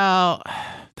 Well,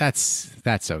 that's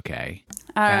okay.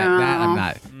 I don't know.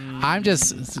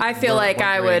 I feel like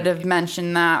I would have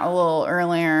mentioned that a little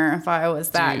earlier if I was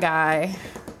that guy.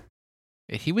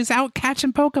 He was out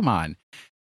catching Pokemon.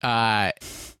 So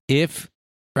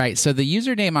the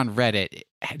username on Reddit,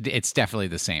 it's definitely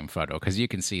the same photo because you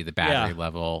can see the battery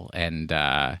level and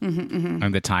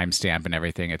and the timestamp and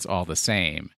everything. It's all the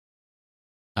same.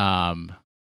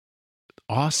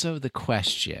 Also, the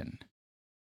question: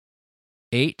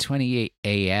 8:28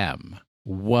 a.m.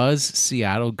 Was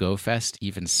Seattle Go Fest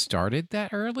even started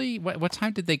that early? What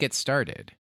time did they get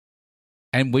started?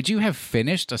 And would you have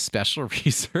finished a special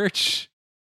research?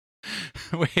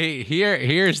 Wait,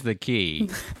 here's the key.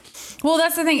 Well,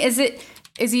 that's the thing.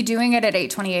 Is he doing it at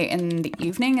 8:28 in the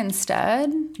evening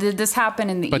instead? Did this happen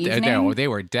in the evening? No, they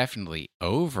were definitely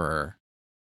over.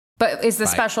 But is the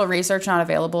special research not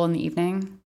available in the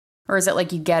evening? Or is it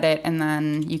like you get it and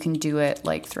then you can do it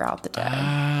like throughout the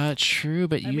day? True,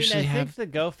 but usually I think the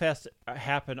Go Fest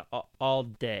happen all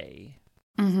day.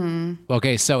 Mm-hmm.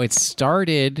 Okay, so it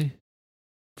started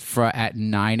at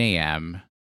 9 a.m.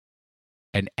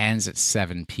 and ends at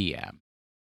 7 p.m.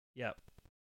 Yep.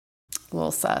 A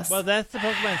little sus. Well, that's the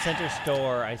Pokemon Center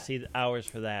store. I see the hours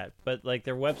for that. But like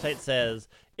their website says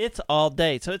it's all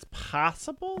day. So it's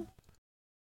possible?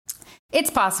 It's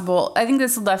possible. I think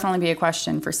this will definitely be a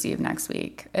question for Steve next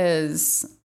week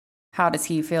is how does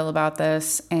he feel about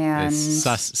this? And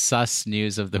sus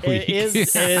news of the week. It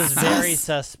is very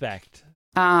suspect.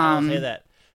 I'll say that.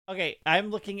 Okay, I'm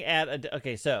looking at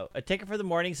so a ticket for the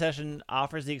morning session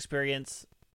offers the experience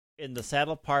in the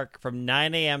Saddle Park from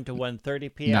 9 a.m. to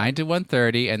 1:30 p.m. 9 to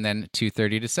 1:30 and then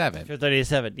 2:30 to 7. 2:30 to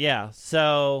 7, yeah.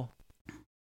 So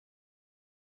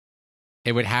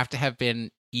it would have to have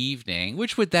been evening,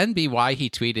 which would then be why he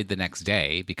tweeted the next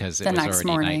day because it was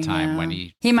already nighttime when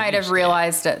he might have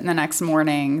realized it the next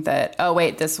morning that, oh,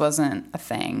 wait, this wasn't a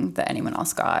thing that anyone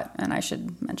else got, and I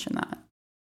should mention that.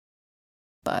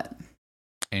 But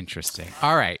interesting.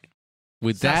 All right.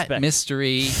 With that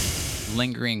mystery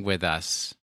lingering with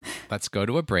us, let's go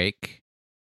to a break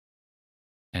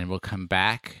and we'll come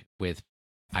back with,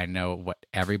 I know what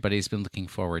everybody's been looking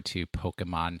forward to,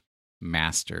 Pokemon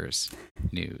Masters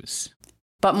news.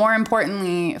 But more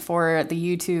importantly, for the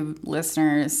YouTube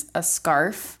listeners, a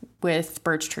scarf with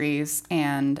birch trees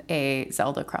and a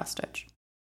Zelda cross stitch.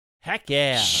 Heck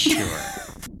yeah. Sure.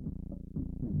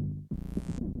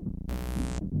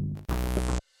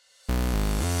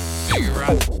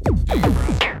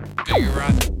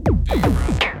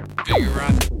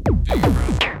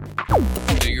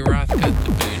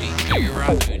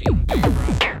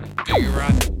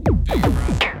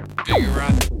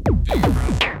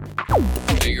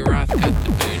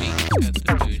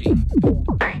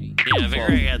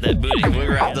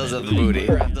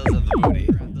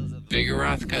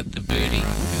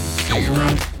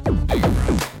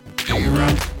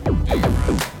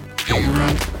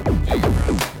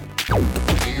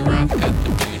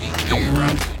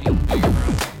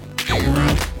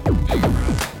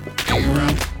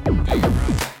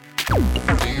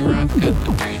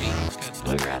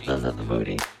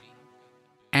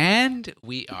 And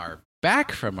we are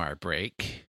back from our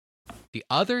break. The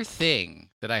other thing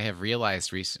that I have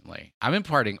realized recently, I'm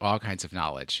imparting all kinds of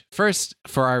knowledge. First,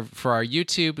 for our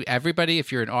YouTube, everybody,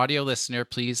 if you're an audio listener,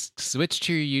 please switch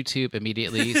to your YouTube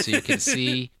immediately so you can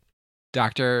see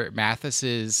Dr.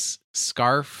 Mathis's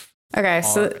scarf. Okay,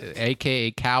 so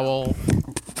aka cowl.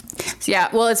 So yeah,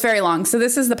 well, it's very long. So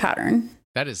this is the pattern.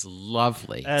 That is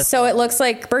lovely. So it looks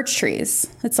like birch trees.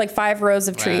 It's like 5 rows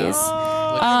of trees.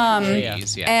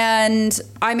 Trees, yeah. And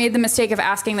I made the mistake of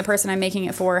asking the person I'm making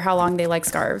it for how long they like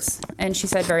scarves. And she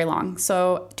said very long.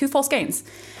 So 2 full skeins.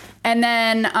 And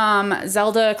then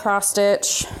Zelda cross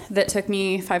stitch that took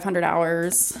me 500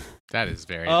 hours. That is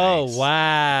very nice. Oh,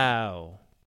 wow.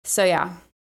 So yeah.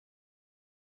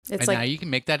 It's now you can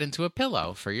make that into a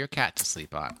pillow for your cat to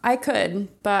sleep on. I could,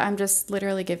 but I'm just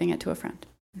literally giving it to a friend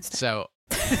instead. So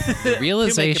the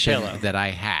realization that I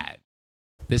had,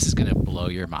 this is going to blow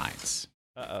your minds.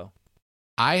 Uh-oh.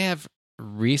 I have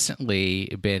recently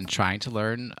been trying to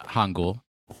learn Hangul,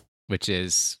 which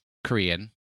is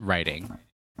Korean writing.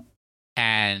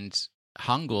 And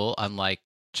Hangul, unlike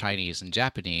Chinese and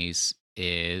Japanese,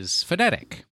 is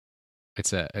phonetic.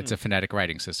 It's a phonetic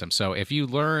writing system. So if you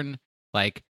learn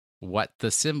like what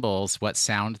the symbols, what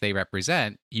sound they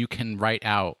represent, you can write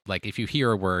out, like if you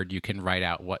hear a word, you can write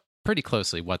out pretty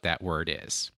closely what that word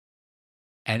is.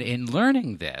 And in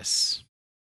learning this,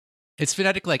 it's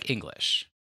phonetic like English,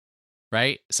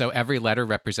 right? So every letter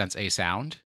represents a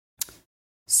sound.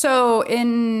 So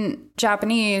in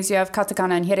Japanese, you have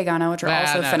katakana and hiragana, which are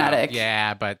also phonetic. No.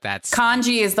 Yeah, but that's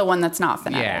kanji is the one that's not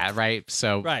phonetic. Yeah, right.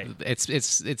 So right. It's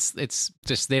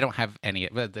just they don't have any.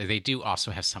 But they do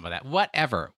also have some of that.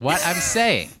 Whatever. What I'm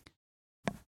saying.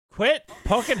 Quit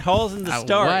poking holes in the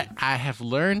story. What I have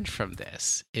learned from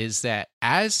this is that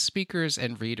as speakers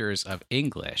and readers of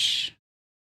English,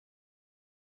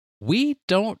 we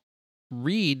don't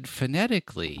read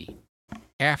phonetically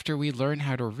after we learn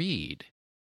how to read.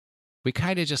 We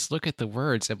kind of just look at the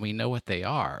words and we know what they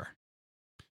are,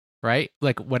 right?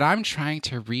 Like when I'm trying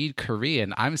to read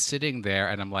Korean, I'm sitting there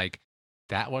and I'm like,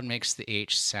 that one makes the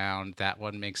H sound, that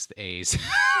one makes the A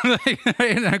sound.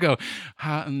 And I go,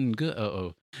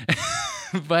 oh.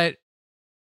 But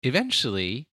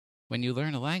eventually, when you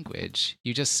learn a language,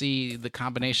 you just see the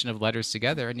combination of letters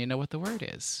together and you know what the word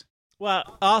is.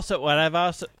 Well, also,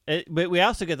 we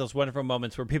also get those wonderful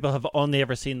moments where people have only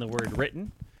ever seen the word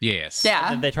written. Yes.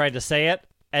 Yeah. And they tried to say it,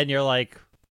 and you're like,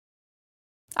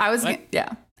 I was going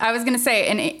to say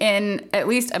in at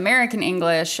least American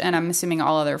English, and I'm assuming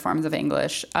all other forms of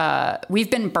English,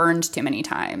 we've been burned too many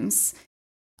times.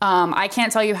 I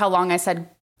can't tell you how long I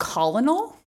said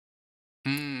colonel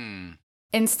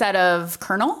instead of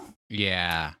colonel.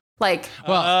 Yeah. Like,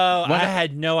 I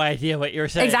had no idea what you were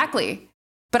saying. Exactly.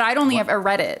 But I'd only ever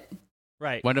read it.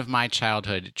 Right. One of my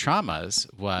childhood traumas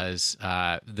was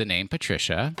the name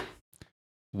Patricia,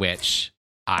 which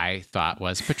I thought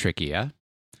was Patricia.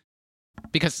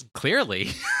 Because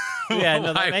clearly,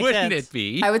 why wouldn't it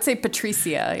be? I would say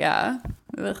Patricia, yeah.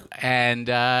 Ugh. And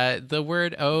the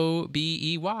word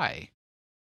O-B-E-Y.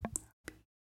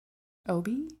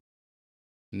 Obey?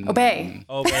 Obey.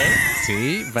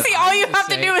 See? But See, all you have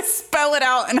to do is spell it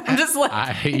out, and I'm just like...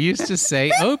 I used to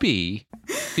say Obi,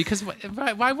 because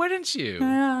why wouldn't you?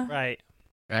 Yeah. Right.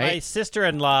 My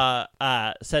sister-in-law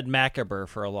said macabre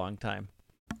for a long time.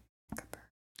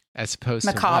 As opposed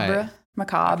to what?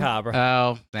 Macabre.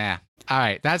 Oh, nah. All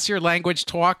right, that's your language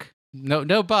talk.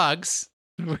 No bugs.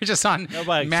 We're just on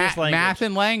math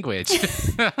and language.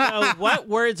 So what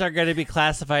words are going to be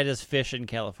classified as fish in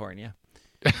California?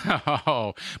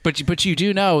 Oh, but you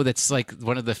do know that's like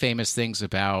one of the famous things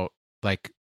about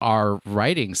like our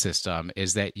writing system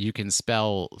is that you can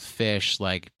spell fish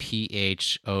like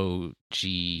PHOG.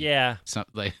 Yeah.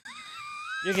 Something like.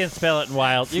 You can spell it in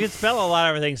wild. You can spell a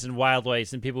lot of things in wild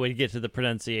ways, and people would get to the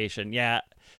pronunciation. Yeah.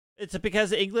 It's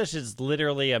because English is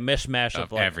literally a mishmash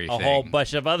of like everything. A whole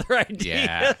bunch of other ideas.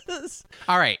 Yeah.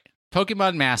 All right.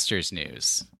 Pokemon Masters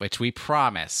news, which we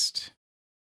promised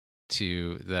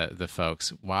to the folks.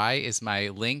 Why is my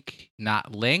link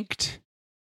not linked?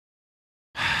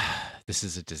 This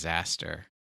is a disaster.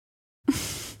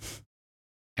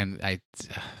 And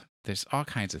there's all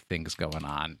kinds of things going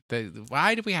on.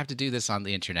 Why do we have to do this on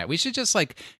the internet? We should just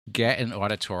like get an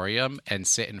auditorium and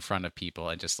sit in front of people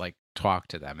and just like talk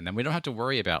to them. And then we don't have to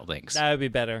worry about links. That would be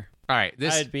better. All right.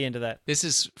 I'd be into that. This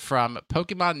is from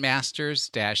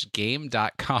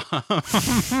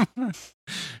PokemonMasters-game.com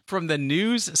from the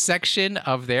news section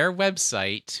of their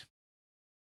website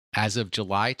as of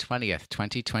July 20th,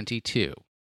 2022.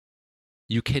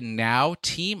 You can now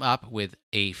team up with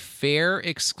a Fair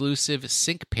exclusive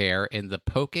sync pair in the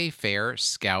Poke Fair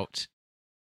Scout.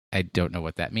 I don't know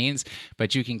what that means,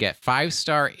 but you can get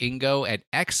 5-star Ingo and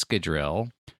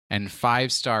Excadrill and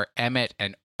 5-star Emmet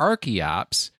and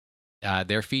Archeops.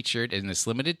 They're featured in this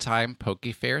limited time Poke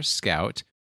Fair Scout.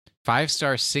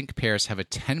 5-star sync pairs have a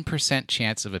 10%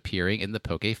 chance of appearing in the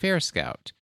Poke Fair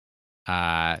Scout.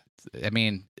 I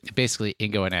mean, basically,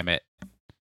 Ingo and Emmet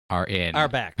are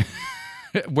back.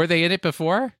 Were they in it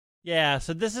before? Yeah,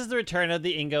 so this is the return of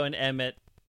the Ingo and Emmet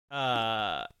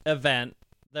event.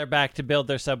 They're back to build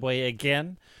their subway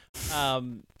again.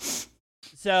 So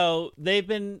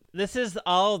this is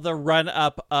all the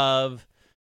run-up of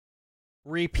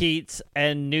repeats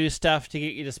and new stuff to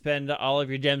get you to spend all of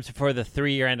your gems before the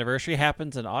 3-year anniversary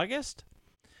happens in August.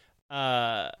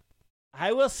 I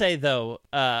will say, though,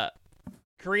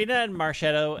 Karina and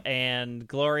Marshadow and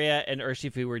Gloria and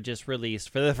Urshifu were just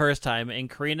released for the first time, and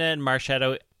Karina and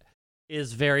Marshadow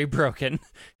is very broken.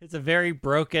 It's a very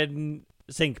broken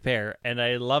sync pair, and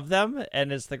I love them,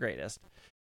 and it's the greatest.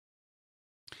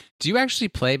 Do you actually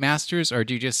play Masters, or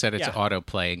do you just set it to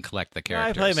autoplay and collect the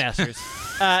characters? No, I play Masters.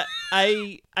 I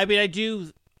mean, I do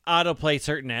autoplay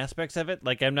certain aspects of it.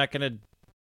 Like, I'm not gonna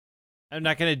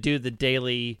do the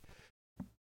daily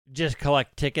just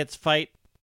collect tickets fight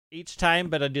each time,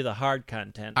 but I do the hard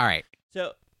content. All right.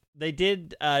 So they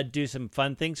did do some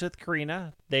fun things with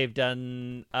Karina. They've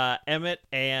done Emmet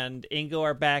and Ingo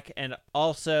are back, and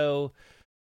also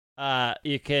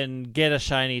you can get a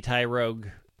shiny Tyrogue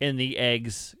in the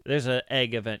eggs. There's an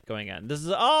egg event going on. This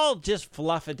is all just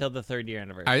fluff until the 3rd-year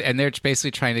anniversary. And they're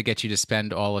basically trying to get you to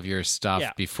spend all of your stuff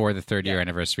before the 3rd-year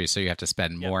anniversary, so you have to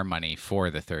spend more money for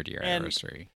the 3rd-year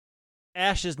anniversary.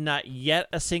 Ash is not yet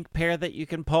a sync pair that you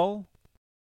can pull,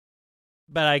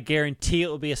 but I guarantee it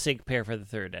will be a sync pair for the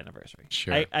 3rd anniversary.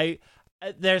 Sure.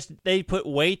 They put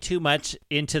way too much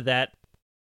into that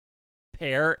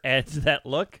pair and that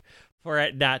look for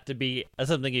it not to be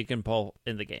something you can pull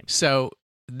in the game. So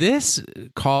this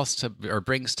calls to, or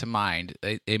brings to mind,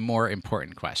 a more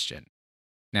important question.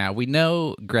 Now, we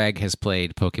know Greg has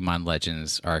played Pokemon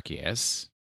Legends Arceus.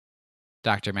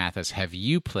 Dr. Mathis, have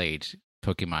you played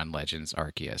Pokemon Legends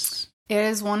Arceus? It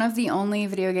is one of the only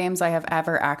video games I have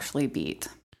ever actually beat.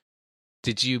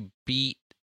 Did you beat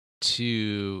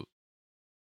to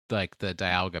like the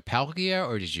Dialga Palkia,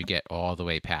 or did you get all the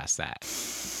way past that?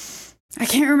 I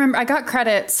can't remember. I got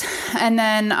credits, and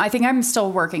then I think I'm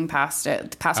still working past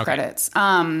credits.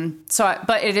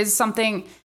 But it is something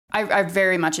I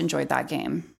very much enjoyed that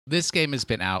game. This game has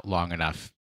been out long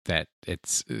enough that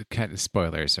it's kind of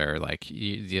spoilers are like,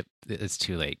 it's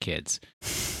too late, kids.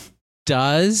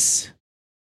 Is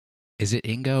it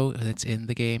Ingo that's in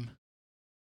the game?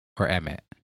 Or Emmet?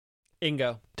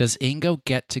 Ingo. Does Ingo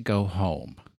get to go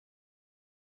home?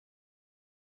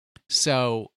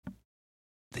 So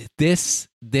this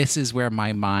is where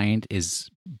my mind is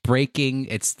breaking.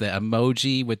 It's the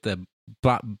emoji with the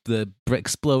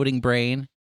exploding brain.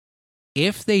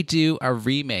 If they do a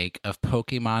remake of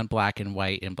Pokemon Black and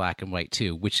White and Black and White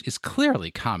 2, which is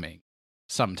clearly coming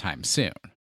sometime soon,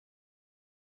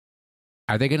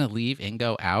 are they going to leave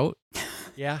Ingo out?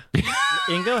 Yeah.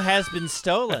 Ingo has been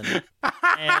stolen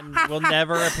and will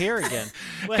never appear again.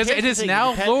 Because it is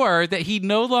now lore that he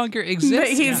no longer exists. But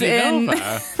he's in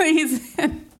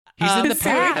the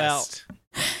past.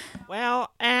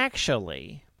 Well,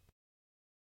 actually,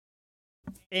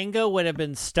 Ingo would have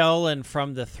been stolen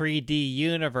from the 3D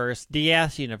universe,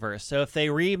 DS universe. So if they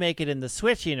remake it in the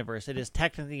Switch universe, it is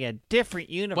technically a different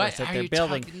universe that they're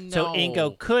building. So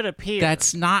Ingo could appear.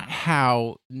 That's not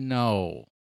how. No.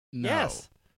 Yes.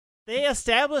 They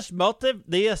established the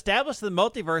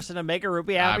multiverse in Omega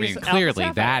Ruby. I mean,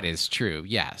 clearly that is true.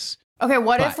 Yes. Okay,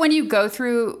 what if when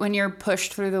you're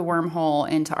pushed through the wormhole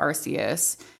into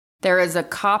Arceus, there is a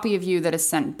copy of you that is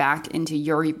sent back into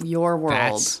your world?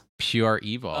 That's pure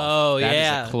evil. Oh, that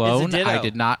is a clone. I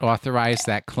did not authorize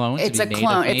that clone to be made of me. It's a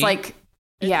clone. It's like,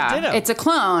 it's a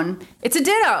clone. It's a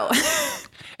ditto.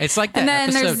 It's like that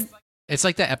episode. It's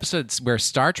like the episodes where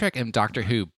Star Trek and Doctor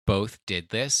Who both did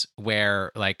this,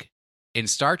 where like in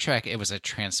Star Trek, it was a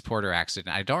transporter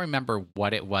accident. I don't remember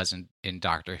what it was in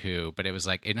Doctor Who, but it was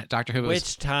like in Doctor Who.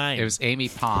 Which time? It was Amy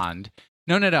Pond.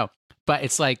 No. But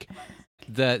it's like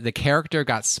the character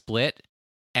got split,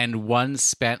 and one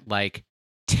spent like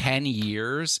 10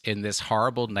 years in this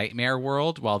horrible nightmare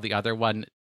world, while the other one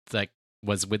like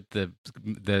was with the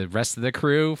rest of the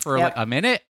crew for like a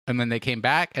minute, and then they came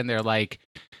back, and they're like,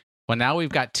 "Well, now we've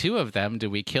got two of them. Do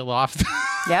we kill off?"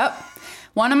 Yep.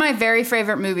 One of my very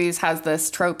favorite movies has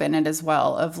this trope in it as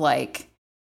well of like,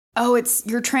 oh,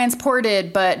 you're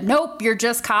transported, but nope, you're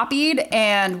just copied.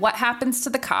 And what happens to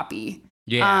the copy?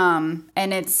 Yeah.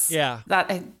 And it's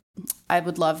that I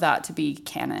would love that to be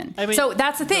canon. I mean, so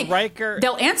that's the thing.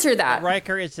 They'll answer that. The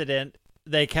Riker incident,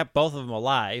 they kept both of them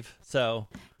alive. So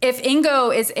if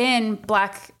Ingo is in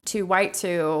Black 2, White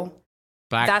 2,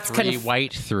 Black 3,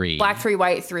 White 3. Black 3,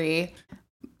 White 3.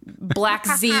 Black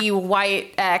Z,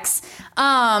 White X.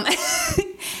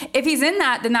 If he's in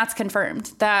that, then that's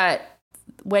confirmed that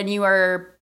when you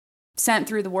are sent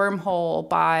through the wormhole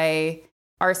by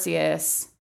Arceus,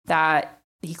 that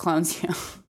he clones you.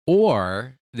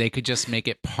 Or they could just make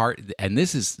it part, and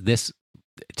this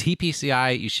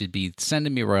TPCI, you should be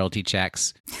sending me royalty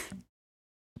checks.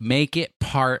 Make it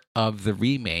part of the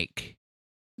remake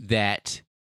that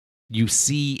you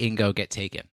see Ingo get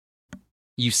taken.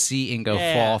 You see Ingo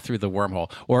fall through the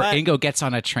wormhole, or Ingo gets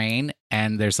on a train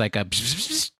and there's like a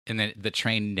and then the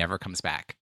train never comes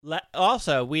back.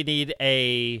 Also, we need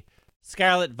a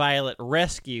Scarlet Violet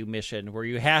rescue mission where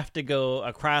you have to go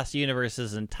across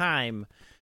universes and time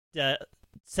to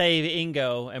save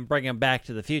Ingo and bring him back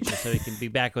to the future so he can be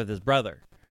back with his brother.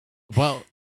 Well,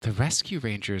 the Rescue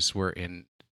Rangers were in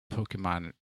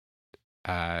Pokemon,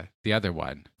 the other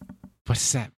one.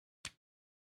 What's that?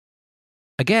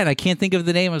 Again, I can't think of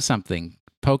the name of something.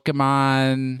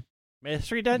 Pokemon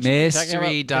Mystery Dungeon?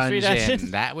 Mystery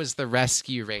Dungeon. That was the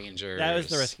Rescue Rangers. That was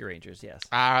the Rescue Rangers, yes.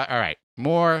 All right.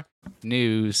 More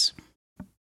news.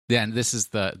 Then this is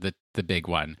the big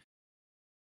one.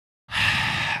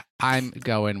 I'm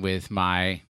going with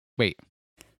my... Wait.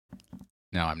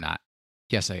 No, I'm not.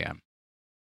 Yes, I am.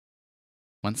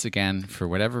 Once again, for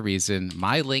whatever reason,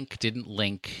 my link didn't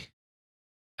link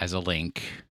as a link.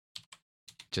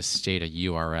 Just state a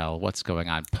URL. What's going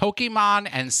on? Pokemon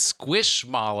and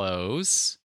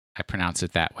Squishmallows, I pronounce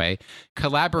it that way,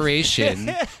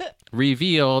 collaboration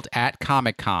revealed at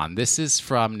Comic-Con. This is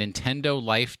from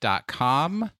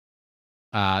NintendoLife.com.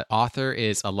 Author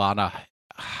is Alana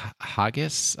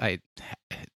Haggis.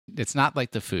 It's not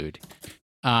like the food.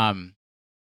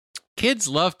 Kids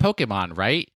love Pokemon,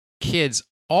 right? Kids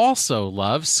also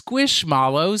love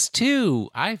Squishmallows too.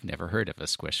 I've never heard of a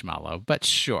Squishmallow, but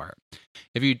sure.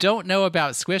 If you don't know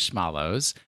about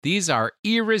Squishmallows, these are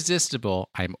irresistible,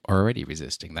 I'm already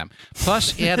resisting them,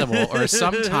 plush animal or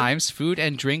sometimes food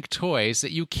and drink toys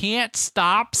that you can't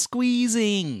stop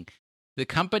squeezing. The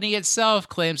company itself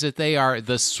claims that they are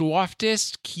the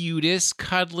softest, cutest,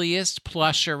 cuddliest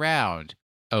plush around.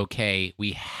 Okay,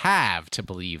 we have to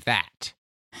believe that.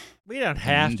 We don't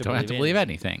have to believe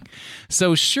anything.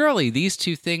 So surely these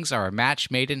two things are a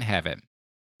match made in heaven.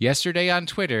 Yesterday on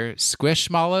Twitter,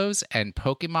 Squishmallows and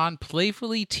Pokemon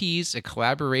playfully teased a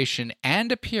collaboration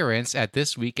and appearance at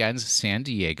this weekend's San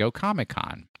Diego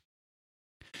Comic-Con.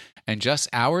 And just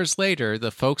hours later, the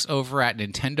folks over at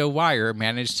Nintendo Wire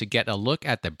managed to get a look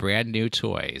at the brand new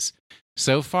toys.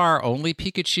 So far, only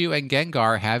Pikachu and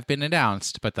Gengar have been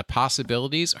announced, but the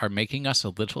possibilities are making us a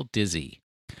little dizzy.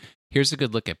 Here's a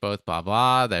good look at both, blah,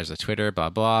 blah. There's a Twitter, blah,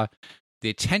 blah.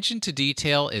 The attention to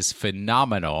detail is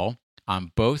phenomenal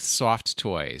on both soft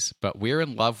toys, but we're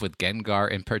in love with Gengar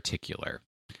in particular.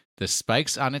 The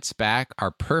spikes on its back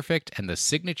are perfect, and the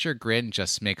signature grin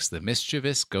just makes the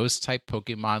mischievous ghost-type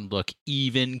Pokemon look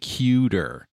even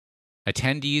cuter.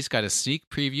 Attendees got a sneak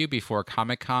preview before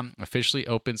Comic-Con officially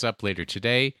opens up later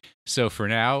today, so for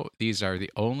now, these are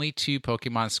the only two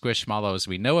Pokemon Squishmallows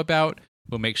we know about.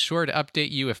 We'll make sure to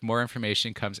update you if more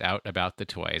information comes out about the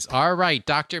toys. All right,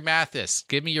 Dr. Mathis,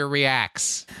 give me your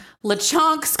reacts.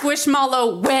 Lechonk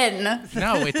Squishmallow when?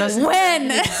 No, it doesn't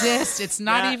exist. It's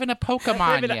not even a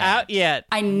Pokemon yet. Out yet.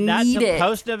 I need it.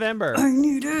 Post-November. I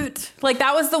need it. Like,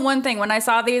 that was the one thing. When I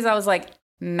saw these, I was like,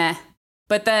 meh.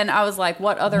 But then I was like,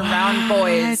 what other round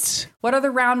boys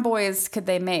could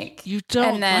they make? You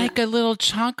don't like a little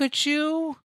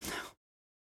Chonkachu?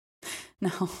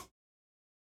 No.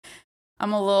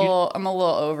 I'm a little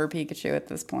over Pikachu at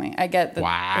this point. I get the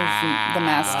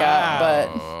mascot, but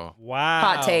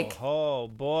hot take. Oh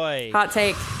boy, hot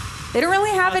take. They don't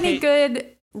really have any good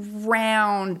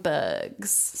round bugs,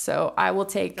 so I will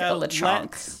take a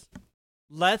Lechonk.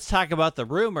 Let's talk about the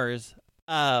rumors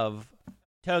of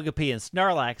Togepi, and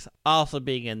Snorlax also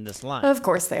being in this line. Of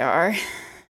course they are.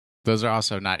 Those are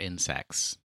also not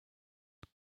insects.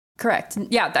 Correct.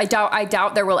 Yeah, I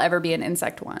doubt there will ever be an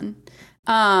insect one.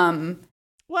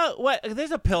 Well, what?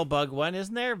 There's a pill bug one,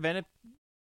 isn't there? Venipede.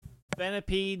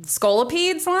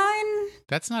 Scolopede's line?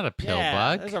 That's not a pill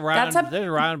bug. There's a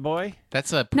round boy.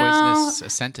 That's a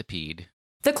poisonous centipede.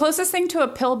 The closest thing to a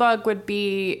pill bug would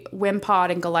be Wimpod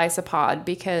and Golisopod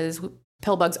because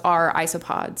pill bugs are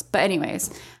isopods. But anyways,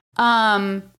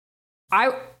 I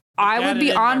would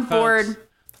be on board.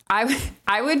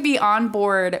 I would be on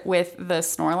board with the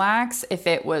Snorlax if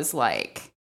it was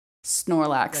like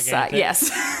Snorlax.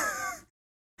 Yes.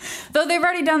 Though they've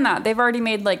already done that. They've already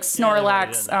made like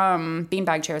Snorlax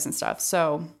beanbag chairs and stuff.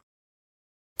 So.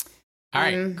 All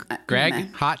right,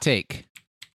 Greg, hot take.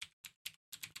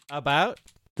 About?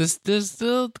 This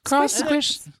the cross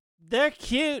squish. They're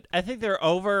cute. I think they're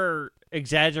over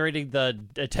exaggerating the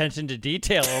attention to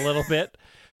detail a little bit.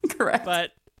 Correct.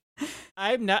 But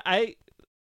I'm not.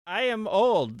 I am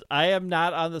old. I am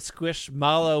not on the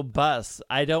Squishmallow bus.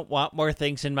 I don't want more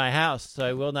things in my house, so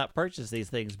I will not purchase these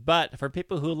things. But for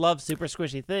people who love super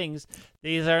squishy things,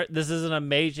 this is an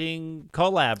amazing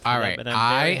collab. All right,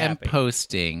 I am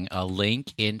posting a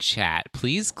link in chat.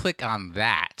 Please click on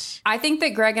that. I think that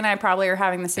Greg and I probably are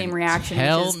having the same reaction.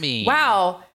 Tell me,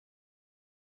 wow.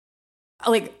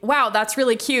 Like, wow, that's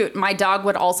really cute. My dog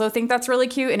would also think that's really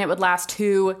cute, and it would last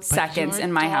 2 seconds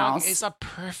in my house. He is a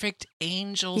perfect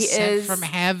angel sent from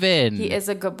heaven. He is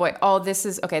a good boy. Oh, this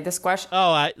is okay. This question.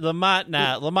 Oh, Lamont.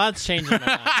 Now Lamont's changing my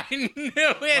mind. I knew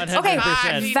it. 100%.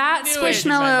 Okay, that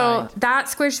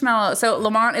Squishmallow. So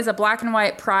Lamont is a black and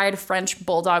white pride French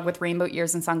bulldog with rainbow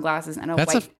ears and sunglasses and a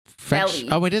white belly.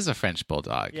 Oh, it is a French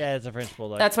bulldog. Yeah, it's a French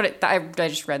bulldog. That's what I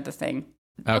just read the thing.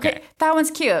 Okay, that one's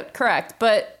cute. Correct,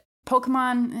 but.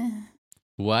 Pokemon.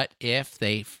 What if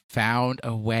they found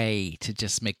a way to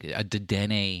just make a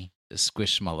Dedenne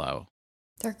Squishmallow?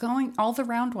 They're going all the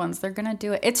round ones. They're gonna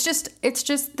do it. It's just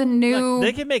the new. Look,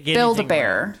 they can make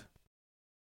Build-A-Bear.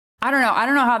 I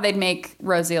don't know how they'd make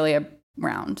Roselia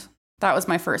round. That was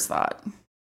my first thought.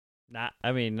 Not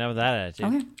that attitude.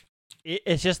 Okay.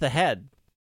 It's just the head.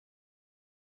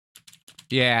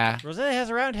 Yeah. Roselia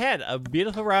has a round head, a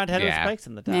beautiful round head with spikes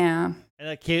in the top. Yeah. And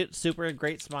a cute, super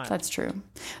great smile. That's true.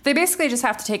 They basically just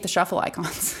have to take the shuffle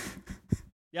icons.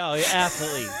 Yeah,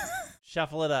 absolutely.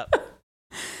 Shuffle it up.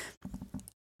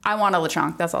 I want a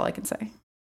Lechonk. That's all I can say.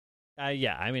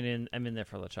 Yeah, I'm in there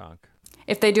for Lechonk.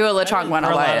 If they do a Lechonk one,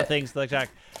 I'll buy it. A lot of things, Lechonk.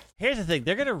 Here's the thing.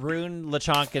 They're going to ruin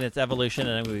Lechonk in its evolution,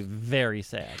 and I'm going to be very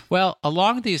sad. Well,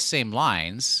 along these same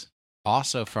lines,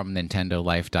 also from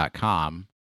NintendoLife.com,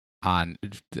 on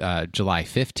July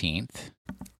 15th,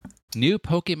 new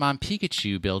Pokemon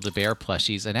Pikachu Build-A-Bear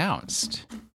plushies announced.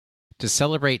 To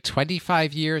celebrate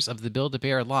 25 years of the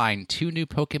Build-A-Bear line, 2 new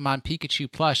Pokemon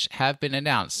Pikachu plush have been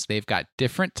announced. They've got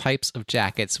different types of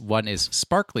jackets. One is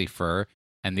Sparkly Fur,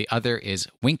 and the other is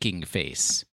Winking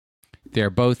Face.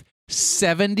 They're both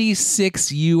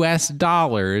 $76 US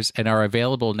and are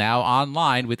available now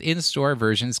online with in-store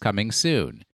versions coming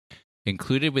soon.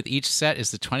 Included with each set is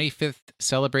the 25th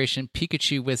Celebration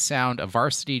Pikachu with Sound, a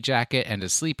varsity jacket, and a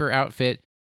sleeper outfit.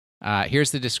 Here's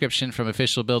the description from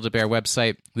official Build-A-Bear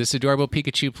website. This adorable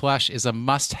Pikachu plush is a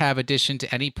must-have addition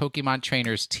to any Pokemon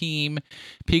trainer's team.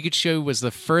 Pikachu was the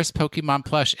first Pokemon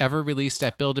plush ever released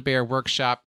at Build-A-Bear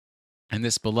Workshop, and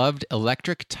this beloved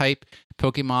electric-type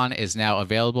Pokemon is now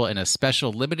available in a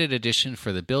special limited edition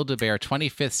for the Build-A-Bear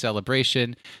 25th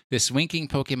celebration. This winking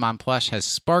Pokemon plush has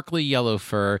sparkly yellow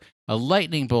fur, a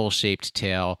lightning bolt-shaped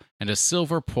tail, and a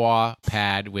silver paw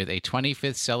pad with a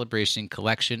 25th celebration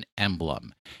collection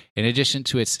emblem. In addition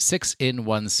to its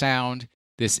 6-in-1 sound,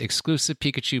 this exclusive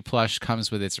Pikachu plush comes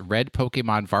with its red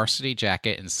Pokemon varsity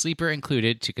jacket and sleeper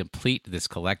included to complete this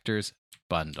collector's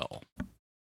bundle.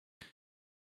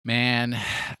 Man,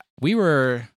 we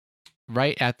were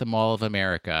right at the Mall of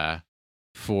America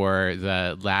for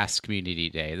the last community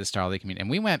day, the Starlight community, and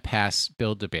we went past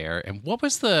Build-A-Bear. And what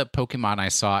was the Pokemon I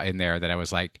saw in there that I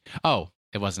was like, oh,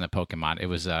 it wasn't a Pokemon, it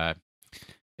was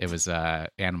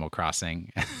Animal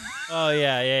Crossing. Oh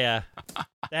yeah.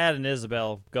 They had an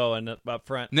Isabelle going up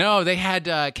front. No, they had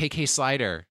KK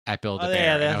Slider at Build-A-Bear. Oh,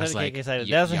 yeah, they and had I was like, KK Slider.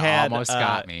 You almost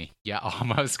got me. Yeah,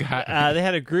 almost got me. They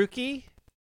had a Grookey.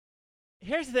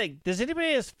 Here's the thing. Does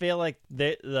anybody else feel like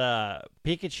the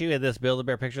Pikachu in this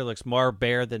Build-A-Bear picture looks more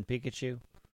bear than Pikachu?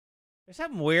 There's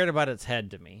something weird about its head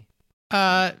to me.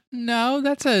 No,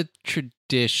 that's a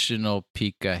traditional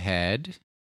Pika head.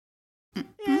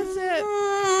 Is it?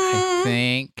 I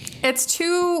think. It's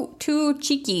too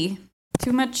cheeky.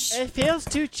 Too much. It feels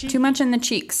too cheap. Too much in the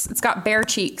cheeks. It's got bare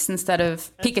cheeks instead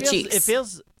of Pika cheeks.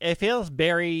 It feels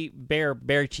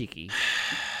bare cheeky.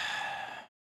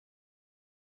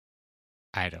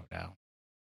 I don't know.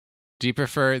 Do you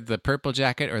prefer the purple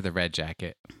jacket or the red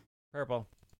jacket? Purple.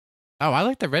 Oh, I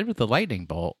like the red with the lightning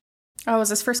bolt. Oh, is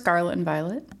this for Scarlet and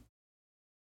Violet?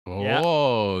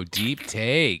 Oh, deep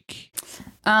take.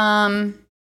 Yeah,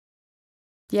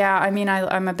 I mean,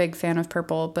 I'm a big fan of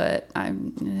purple, but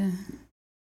I'm.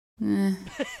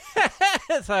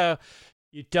 So,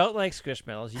 you don't like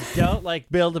Squishmallows. You don't like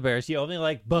Build-A-Bears. You only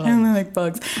like bugs. I only like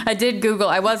bugs. I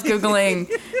was Googling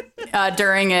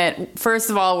during it, first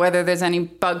of all, whether there's any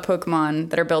bug Pokemon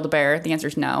that are Build-A-Bear. The answer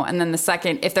is no. And then the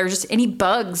second, if there's just any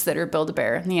bugs that are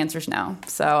Build-A-Bear, and the answer is no.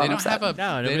 So they don't have a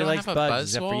no, nobody likes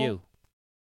bugs except for you.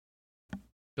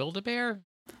 Build-A-Bear?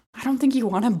 I don't think you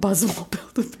want a Buzzwole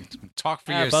Build-A-Bear. Talk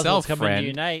for yourself, Buzzwoles friend. To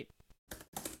unite.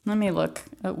 Let me look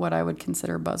at what I would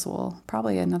consider Buzzwole.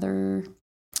 Probably another.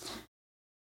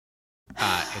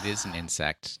 It is an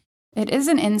insect. It is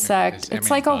an insect.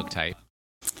 It's like bug type.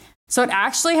 So it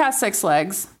actually has 6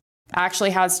 legs.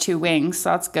 Actually has 2 wings. So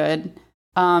that's good.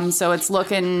 So it's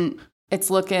looking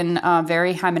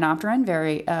very hymenopteran,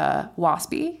 very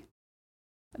waspy.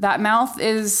 That mouth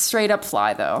is straight up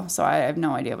fly though, so I have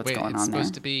no idea what's going on there. It's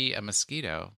supposed to be a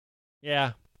mosquito.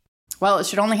 Yeah. Well, it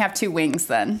should only have 2 wings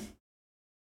then.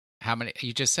 How many?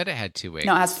 You just said it had 2 wings.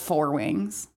 No, it has 4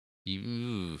 wings.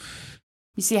 You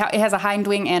see how it has a hind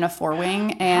wing and a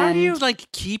forewing, and how do you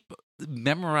keep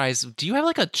memorize? Do you have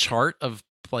a chart of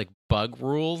bug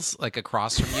rules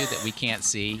across from you that we can't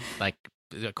see,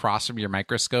 across from your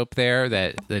microscope there?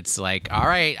 That's all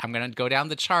right, I'm gonna go down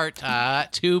the chart.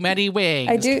 Too many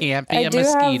wings. Can't be a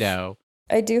mosquito.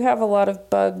 I do have a lot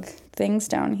of bug things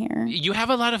down here. You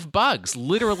have a lot of bugs,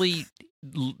 literally.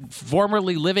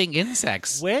 Formerly living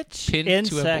insects. Which pinned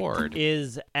insect to a board.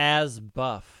 Is as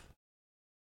buff?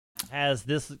 Has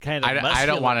this kind of I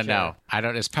don't want to know. I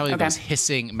don't. It's probably those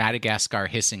Madagascar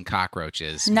hissing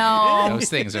cockroaches. No,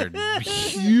 those things are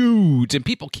huge, and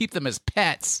people keep them as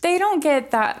pets. They don't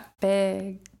get that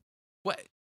big. What?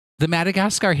 The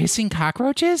Madagascar hissing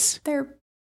cockroaches?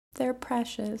 They're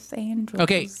precious angels.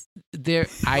 Okay,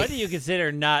 what do you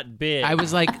consider not big? I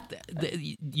was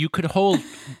you could hold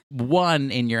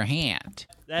 1 in your hand.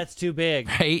 That's too big,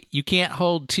 right? You can't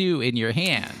hold 2 in your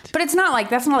hand. But it's not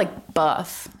that's not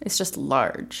buff. It's just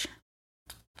large.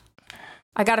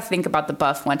 I got to think about the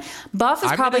buff one. Buff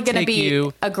is probably going to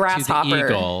be a grasshopper. To the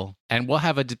eagle, and we'll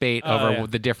have a debate over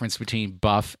the difference between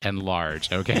buff and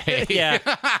large. Okay. Yeah.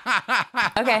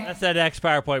 Okay. That's that next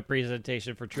PowerPoint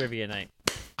presentation for trivia night.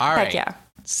 All right. Heck yeah.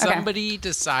 Somebody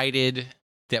decided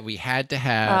that we had to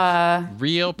have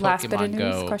real Pokemon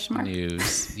Go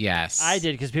news. Yes, I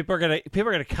did, because people are gonna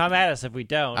come at us if we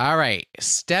don't. All right,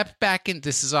 step back in.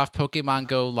 This is off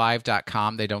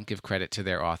PokemonGoLive.com. They don't give credit to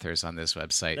their authors on this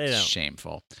website. It's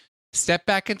shameful. Step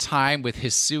back in time with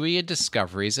Hisui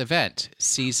Discovery's event,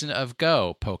 Season of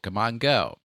Go, Pokemon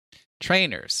Go.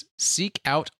 Trainers, seek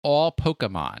out all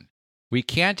Pokemon. We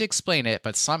can't explain it,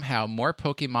 but somehow more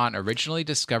Pokemon originally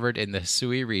discovered in the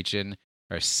Hisui region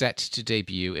are set to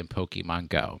debut in Pokemon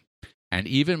Go. And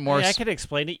even more... I can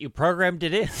explain it. You programmed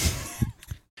it in.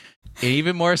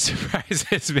 Even more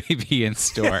surprises may be in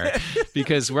store,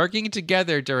 because working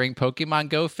together during Pokemon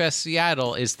Go Fest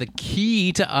Seattle is the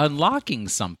key to unlocking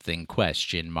something, ?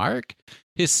 Hisuian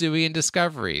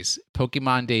Discoveries,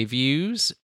 Pokemon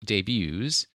debuts,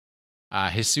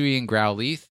 Hisuian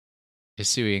Growlithe,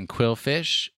 Hisuian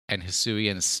Quillfish, and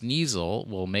Hisuian Sneasel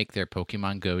will make their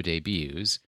Pokemon Go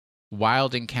debuts.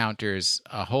 Wild encounters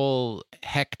a whole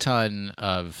heck ton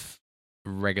of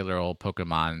regular old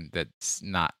Pokemon. That's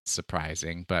not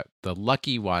surprising, but the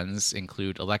lucky ones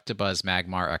include Electabuzz,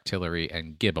 Magmar, Octillery,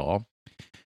 and Gible.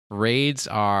 Raids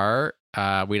are,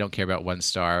 we don't care about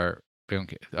 1-star.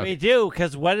 We do,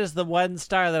 because what is the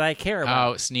 1-star that I care about?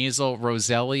 Oh, Sneasel,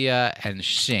 Roselia, and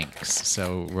Shinx.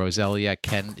 So Roselia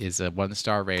is a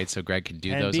 1-star raid, so Greg can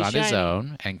do those on his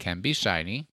own and can be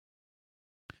shiny.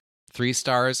 3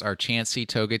 stars are Chansey,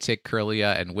 Togetic,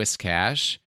 Kirlia, and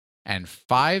Whiscash. And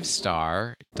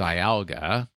 5-star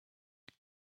Dialga.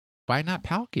 Why not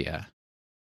Palkia?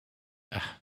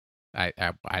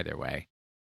 Either way.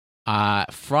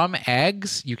 From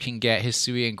eggs, you can get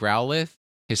Hisuian Growlithe,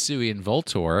 Hisuian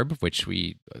Voltorb, which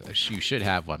you should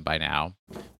have one by now,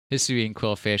 Hisuian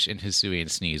Quillfish, and Hisuian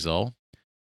Sneasel.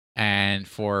 And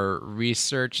for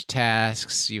research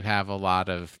tasks, you have a lot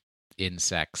of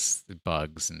insects,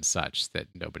 bugs, and such that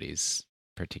nobody's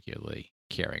particularly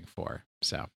caring for.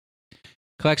 So,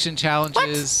 collection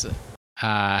challenges.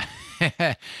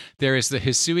 There is the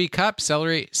Hisui Cup.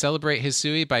 Celebrate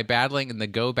Hisui by battling in the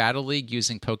Go Battle League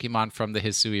using Pokemon from the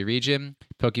Hisui region.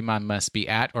 Pokemon must be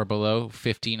at or below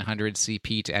 1500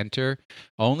 CP to enter.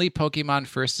 Only Pokemon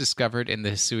first discovered in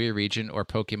the Hisui region or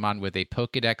Pokemon with a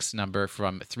Pokedex number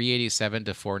from 387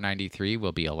 to 493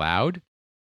 will be allowed.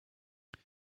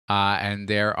 And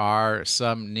there are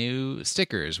some new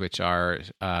stickers, which are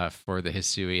for the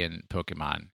Hisuian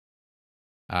Pokemon.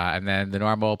 And then the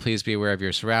normal, please be aware of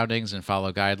your surroundings and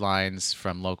follow guidelines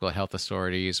from local health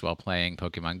authorities while playing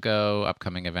Pokemon Go.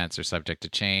 Upcoming events are subject to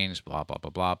change, blah, blah, blah,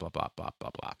 blah, blah, blah, blah, blah,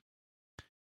 blah.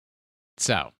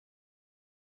 So,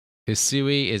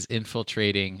 Hisui is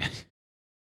infiltrating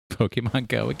Pokemon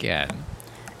Go again.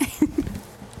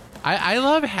 I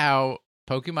love how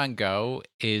Pokemon Go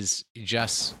is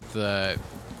just the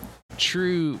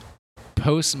true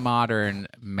postmodern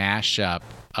mashup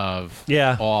of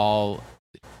all...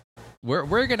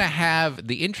 We're going to have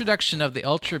the introduction of the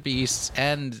Ultra Beasts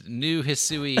and new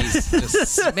Hisuis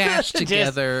just smashed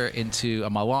together into a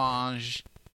melange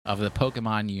of the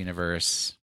Pokemon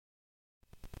universe.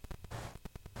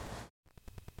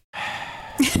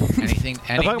 Anything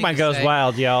Pokemon goes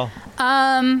wild, y'all.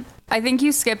 I think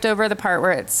you skipped over the part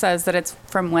where it says that it's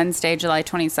from Wednesday, July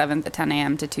 27th at 10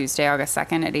 a.m. to Tuesday, August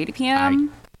 2nd at 8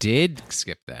 p.m. I did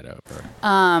skip that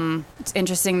over. It's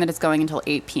interesting that it's going until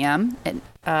 8 p.m. at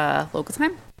local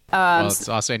time. Well, it's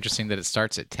also interesting that it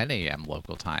starts at 10 a.m.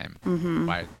 local time.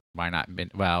 Mm-hmm. Why not?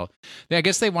 Well, I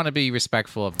guess they want to be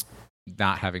respectful of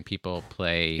not having people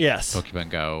play Pokemon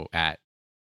Go at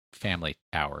family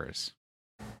hours.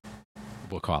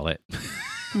 We'll call it.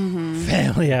 Mm-hmm.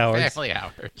 Family hours. Family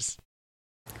hours.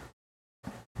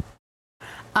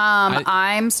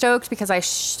 I'm stoked because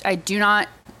I do not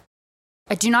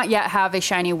yet have a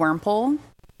shiny Wurmple.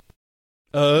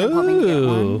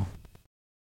 Oh.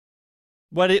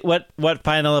 What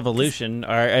final evolution?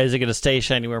 Or is it going to stay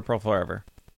shiny Wurmple forever?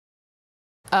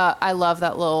 I love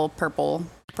that little purple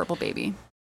baby.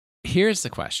 Here's the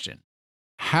question.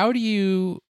 How do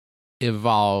you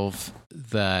evolve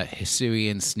the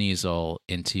Hisuian Sneasel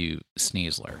into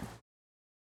Sneasler?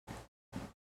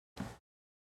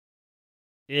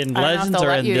 In Legends or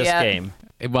in this game?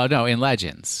 Well, no, in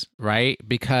Legends, right?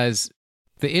 Because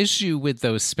the issue with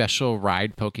those special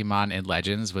ride Pokemon in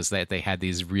Legends was that they had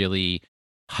these really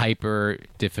hyper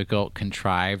difficult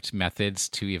contrived methods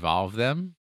to evolve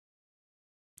them.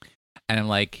 And I'm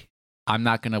like, I'm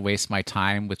not going to waste my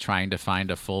time with trying to find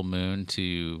a full moon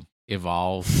to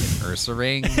evolve an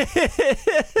Ursaring.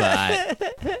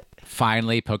 But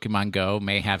finally, Pokemon Go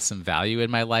may have some value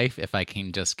in my life if I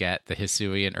can just get the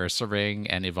Hisuian Ursaring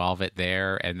and evolve it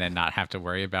there and then not have to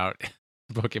worry about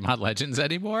Pokemon Legends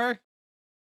anymore.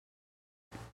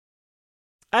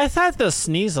 I thought the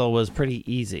Sneasel was pretty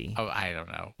easy. Oh, I don't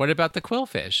know. What about the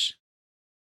Quillfish?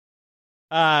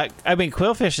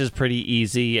 Quillfish is pretty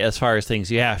easy as far as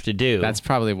things you have to do. That's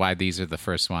probably why these are the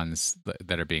first ones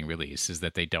that are being released, is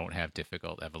that they don't have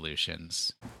difficult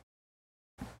evolutions.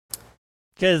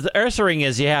 Because the Ursaring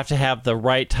is you have to have the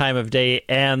right time of day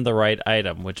and the right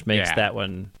item, which makes that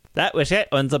one's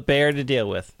a bear to deal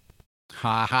with.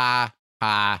 Ha ha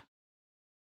ha.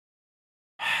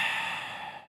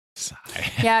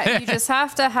 Sigh. Yeah, you just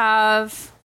have to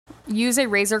use a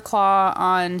Razor Claw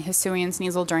on Hisuian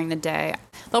Sneasel during the day.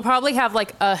 They'll probably have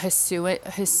like a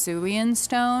Hisuian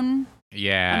Stone.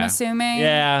 Yeah. I'm assuming.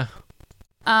 Yeah.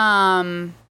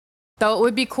 Though it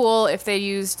would be cool if they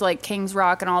used like King's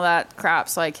Rock and all that crap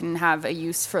so I can have a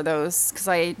use for those because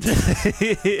I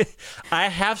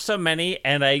have so many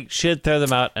and I should throw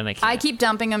them out and I can't. I keep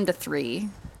dumping them to 3,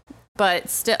 but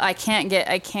still I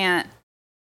can't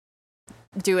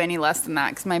do any less than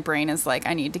that because my brain is like,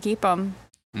 I need to keep them.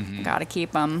 Mm-hmm. Gotta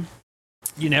keep them.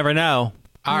 You never know.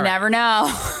 Never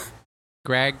know.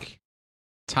 Greg,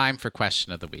 time for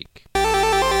question of the week.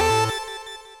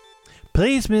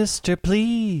 Please, mister,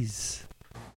 please.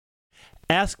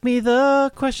 Ask me the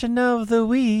question of the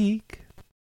week.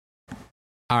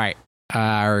 All right.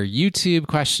 Our YouTube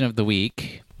question of the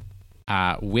week.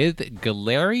 With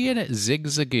Galarian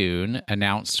Zigzagoon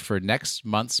announced for next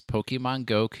month's Pokemon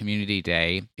Go Community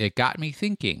Day, it got me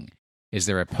thinking, is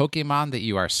there a Pokemon that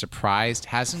you are surprised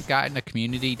hasn't gotten a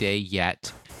Community Day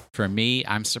yet? For me,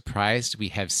 I'm surprised we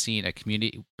have seen a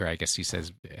community, or I guess he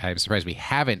says, I'm surprised we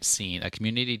haven't seen a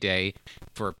Community Day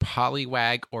for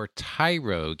Poliwag or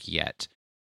Tyrogue yet.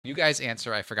 You guys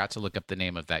answer. I forgot to look up the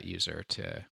name of that user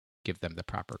to give them the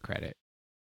proper credit.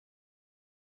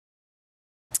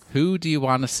 Who do you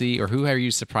want to see, or who are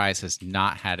you surprised has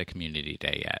not had a Community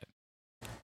Day yet?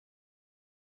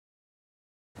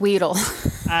 Weedle.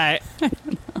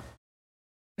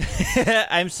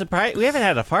 I'm surprised we haven't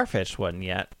had a Farfetch'd one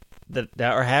yet.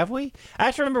 Or have we? I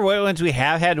have to remember what ones we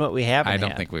have had and what we haven't. I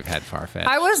don't think we've had Farfetch'd.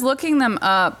 I was looking them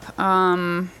up.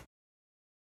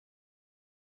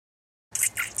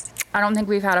 I don't think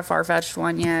we've had a Farfetch'd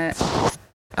one yet.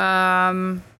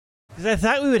 Because I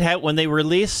thought we would have, when they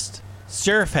released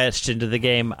Surfetched into the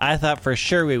game, I thought for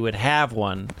sure we would have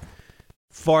one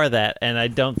for that, and I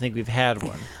don't think we've had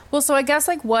one. Well, so I guess,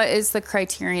 like, what is the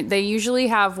criterion? They usually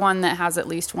have one that has at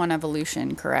least one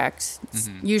evolution, correct?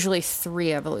 Mm-hmm. Usually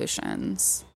 3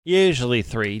 evolutions. Usually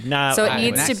 3. Not so it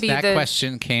needs to be that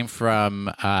question came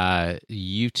from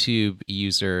YouTube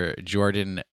user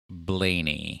Jordan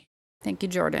Blaney. Thank you,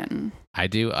 Jordan. I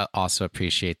do also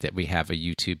appreciate that we have a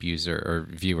YouTube user or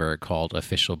viewer called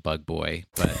Official Bug Boy,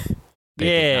 but they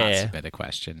did not submit a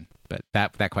question. But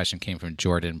that question came from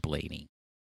Jordan Blaney.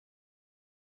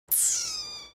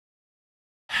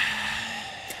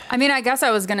 I mean, I guess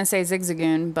I was gonna say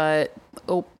Zigzagoon, but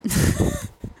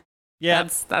yeah,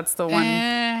 that's the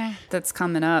one that's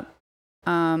coming up.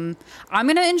 I'm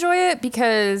gonna enjoy it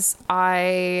because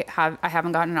I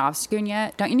haven't gotten an Obstagoon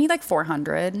yet. Don't you need like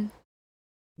 400?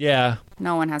 Yeah.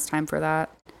 No one has time for that.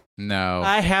 No.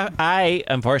 I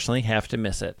unfortunately have to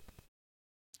miss it.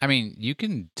 I mean, you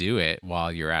can do it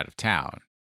while you're out of town.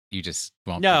 You just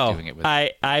won't be doing it with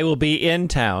I will be in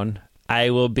town. I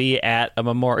will be at a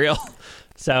memorial.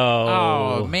 So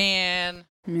oh man.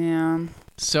 Yeah.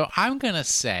 So I'm gonna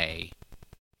say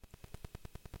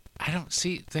I don't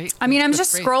see I'm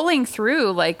just scrolling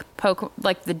through like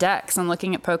the decks and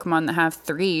looking at Pokemon that have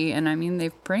 3, and I mean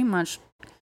they've pretty much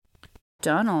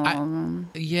done all of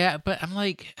them. Yeah, but I'm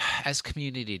like, as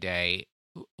Community Day,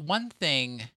 one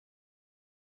thing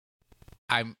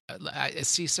I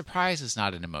see, surprise is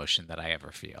not an emotion that I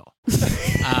ever feel.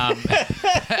 I'm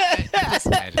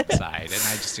just dead inside, and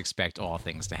I just expect all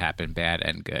things to happen, bad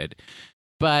and good.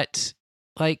 But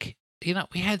like,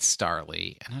 we had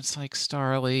Starly, and it's like,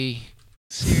 Starly,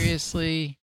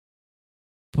 seriously?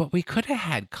 But we could have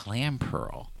had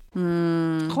Clamperl.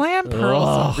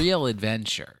 Clamperl's a real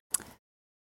adventure.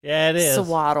 Yeah, it is.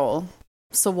 Sawaddle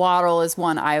is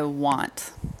one I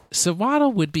want.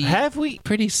 Sawaddle would be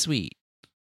pretty sweet.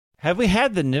 Have we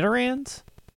had the Nidorans?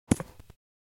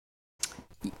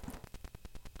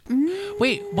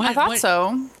 Wait, what? I thought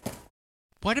so.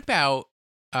 What about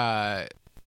what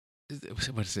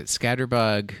is it?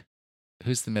 Scatterbug.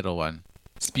 Who's the middle one?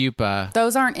 Spupa.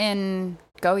 Those aren't in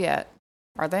Go yet,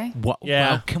 are they? What? Yeah.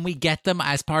 Well, can we get them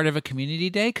as part of a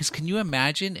Community Day? Because can you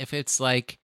imagine if it's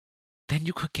like, then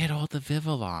you could get all the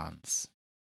Vivillons.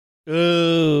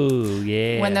 Ooh,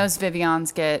 yeah. When those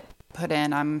Vivians get put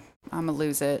in, I'm gonna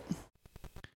lose it.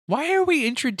 Why are we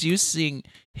introducing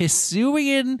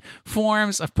Hisuian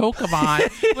forms of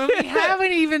Pokemon when we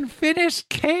haven't even finished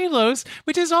Kalos,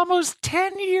 which is almost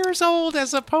 10 years old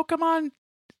as a Pokemon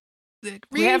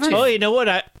region? Oh, you know what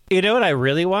I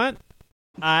really want?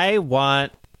 I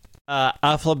want a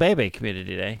Flabébé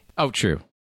Community Day. Oh, true.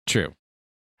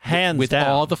 Hands with down.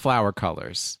 all the flower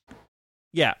colors.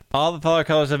 Yeah, all the flower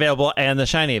colors available and the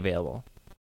shiny available.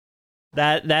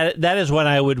 That is when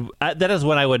I would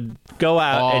go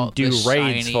out all and do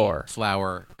raids for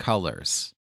flower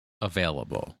colors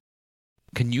available.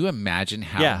 Can you imagine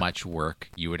how much work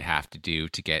you would have to do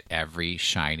to get every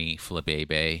shiny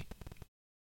Flabébé?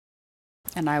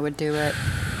 And I would do it.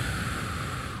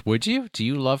 Would you? Do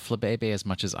you love Flabébé as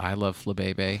much as I love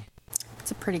Flabébé?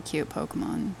 It's a pretty cute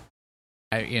Pokemon.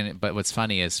 But what's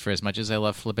funny is, for as much as I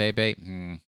love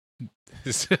Flabébé,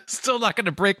 it's still not going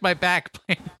to break my back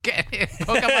playing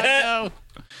Pokemon Go.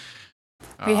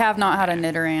 We have not had a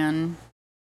Nidoran.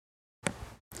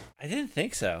 I didn't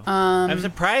think so. I'm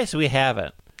surprised we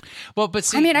haven't. Well, but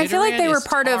see, I feel like they were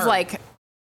part of like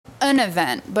an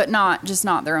event, but not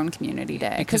their own Community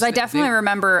Day. Because I definitely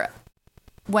remember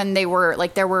when they were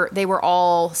like they were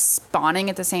all spawning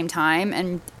at the same time,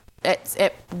 and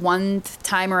at one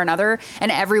time or another,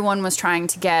 and everyone was trying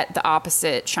to get the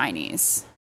opposite shinies.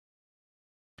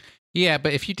 Yeah,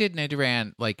 but if you did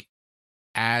Nidoran like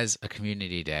as a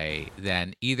Community Day,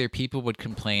 then either people would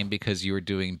complain because you were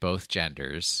doing both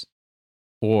genders,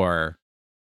 or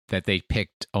that they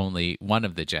picked only one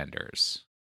of the genders.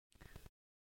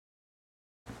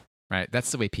 Right? That's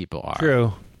the way people are.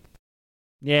 True.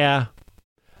 Yeah.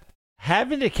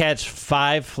 Having to catch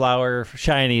 5 flower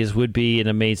shinies would be an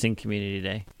amazing Community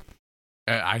Day.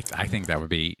 I think that would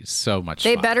be so much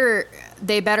fun.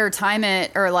 They better time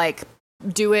it, or like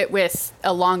do it with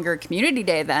a longer Community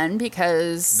Day then,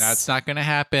 because that's not going to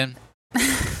happen.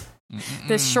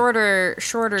 The shorter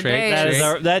day.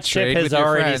 That ship has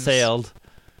already sailed.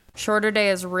 Shorter day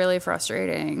is really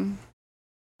frustrating.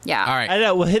 Yeah. All right. I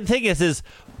know. Well, the thing is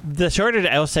the shorter.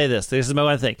 I will say this. This is my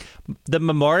one thing. The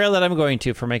memorial that I'm going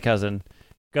to for my cousin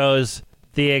goes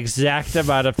the exact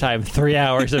amount of time, 3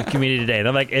 hours of community day. And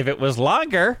I'm like, if it was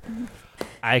longer,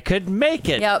 I could make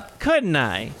it. Yep. Couldn't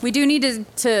I? We do need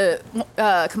to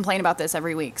complain about this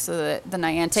every week so that the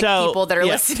Niantic people that are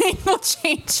listening will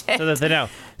change it. So that they know.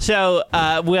 So,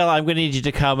 Will, I'm going to need you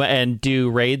to come and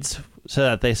do raids so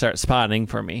that they start spawning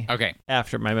for me. Okay.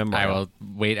 After my memorial. I will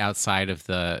wait outside of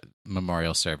the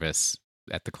memorial service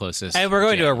at the closest. And we're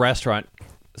going to a restaurant.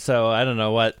 So I don't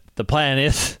know what the plan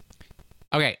is.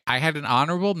 Okay. I had an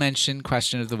honorable mention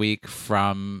question of the week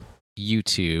from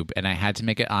YouTube, and I had to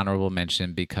make an honorable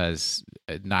mention because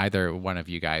neither one of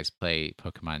you guys play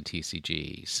Pokemon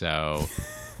TCG. So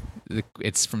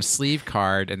it's from Sleeve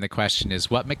Card, and the question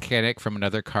is, what mechanic from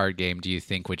another card game do you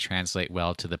think would translate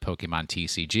well to the Pokemon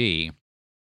TCG?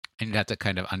 And you'd have to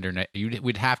kind of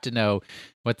we'd have to know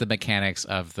what the mechanics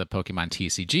of the Pokemon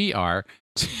TCG are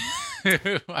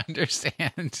to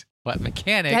understand what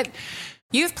mechanic.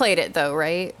 You've played it though,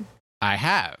 right? I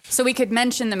have. So we could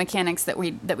mention the mechanics that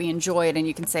we enjoyed, and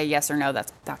you can say yes or no.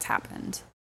 That's happened.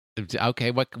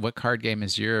 Okay. What card game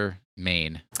is your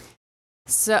main?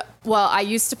 So, well, I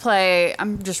used to play.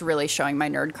 I'm just really showing my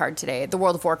nerd card today. The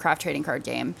World of Warcraft trading card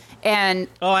game, and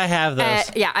I have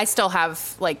those. Yeah, I still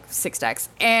have like 6 decks,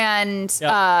 and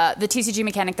the TCG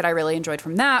mechanic that I really enjoyed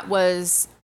from that was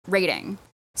raiding.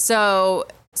 So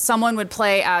someone would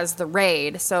play as the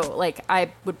raid. So like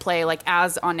I would play like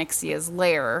as Onyxia's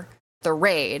lair, the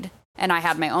raid, and I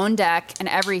had my own deck and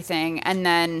everything, and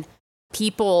then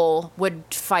people would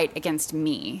fight against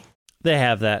me. They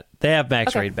have that. They have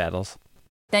max raid battles.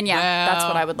 Then that's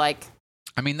what I would like.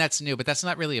 I mean, that's new, but that's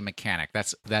not really a mechanic.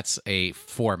 That's a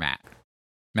format.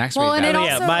 Max raid battle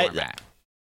is a format.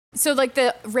 So like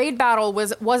the raid battle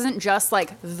wasn't just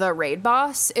like the raid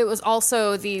boss. It was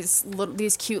also these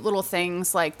cute little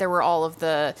things. Like there were all of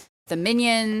the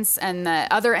minions and the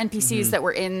other NPCs that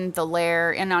were in the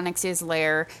lair, in Onyxia's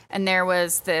lair, and there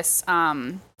was this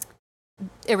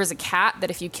there was a cat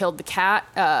that if you killed the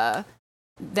cat,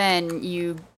 then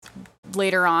you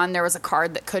later on there was a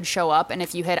card that could show up, and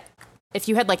if you had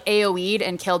like AoE'd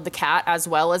and killed the cat as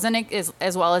well as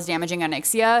damaging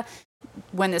Onyxia,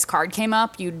 when this card came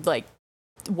up, you'd like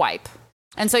wipe.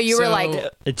 And so you were like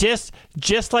just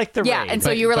like the raid. And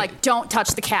so you were like, don't touch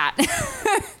the cat.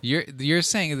 You're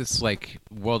saying this like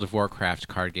World of Warcraft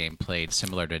card game played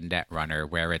similar to Netrunner,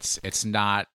 where it's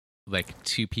not like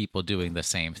two people doing the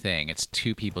same thing. It's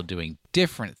two people doing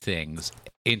different things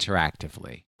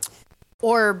interactively.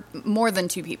 Or more than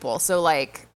two people. So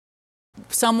like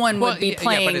someone would be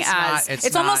playing as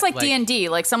it's almost like D&D.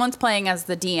 Like someone's playing as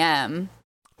the DM,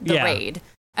 the raid,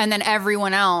 and then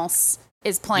everyone else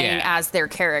is playing as their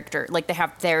character. Like they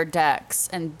have their decks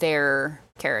and their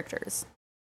characters.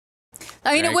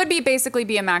 I mean, it would basically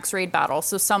be a max raid battle.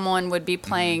 So someone would be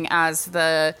playing as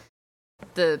the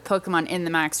Pokemon in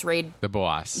the max raid, the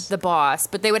boss,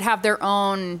 but they would have their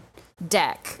own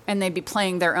deck and they'd be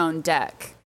playing their own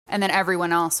deck, and then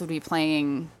everyone else would be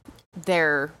playing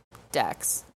their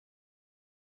decks.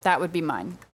 That would be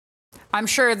mine. I'm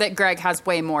sure that Greg has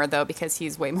way more though, because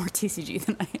he's way more TCG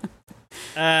than I am.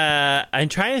 I'm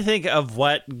trying to think of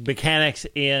what mechanics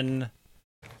in.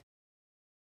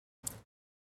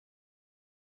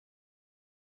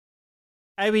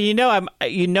 I mean, I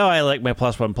like my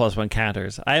 +1/+1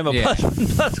 counters. I am a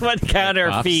 +1/+1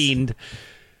 counter fiend.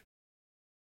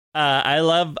 I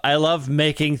love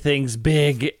making things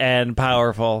big and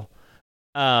powerful.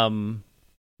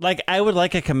 Like I would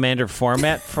like a commander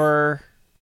format for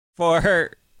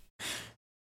where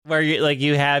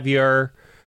you have your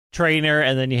trainer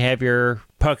and then you have your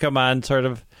Pokemon sort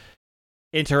of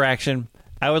interaction.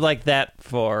 I would like that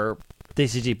for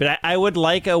TCG, but I would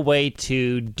like a way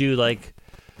to do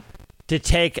to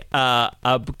take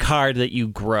a card that you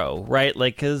grow, right?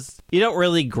 Like, because you don't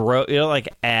really grow, you don't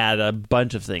add a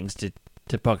bunch of things to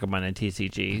Pokemon and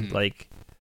TCG. Mm-hmm. Like,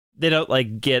 they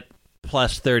don't get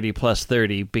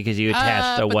 +30/+30 because you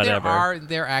attach to whatever.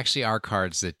 There actually are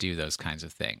cards that do those kinds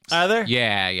of things. Are there?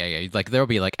 Yeah. Like there'll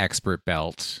be expert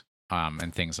belt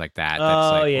and things like that.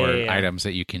 Items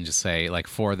that you can just say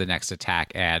for the next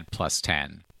attack add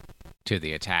 +10 to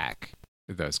the attack.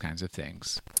 Those kinds of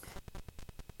things.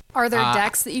 Are there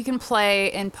decks that you can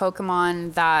play in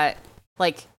Pokemon that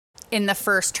in the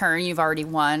first turn you've already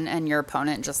won and your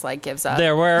opponent just gives up?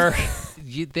 There were. I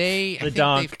think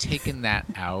they've taken that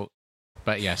out.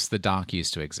 But yes, the donk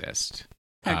used to exist.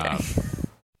 Okay.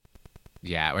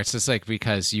 It's just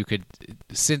because you could,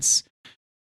 since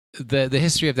the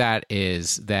history of that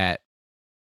is that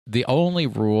the only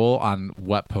rule on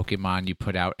what Pokemon you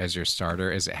put out as your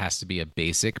starter is it has to be a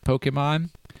basic Pokemon,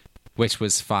 which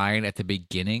was fine at the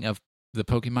beginning of the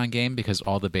Pokemon game because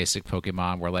all the basic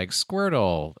Pokemon were like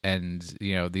Squirtle and,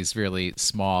 these really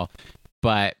small.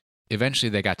 But eventually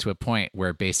they got to a point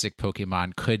where basic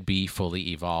Pokemon could be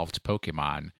fully evolved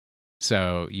Pokemon.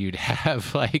 So you'd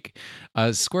have like a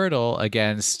Squirtle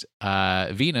against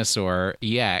Venusaur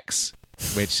EX,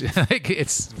 which like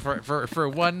it's for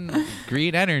one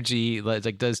green energy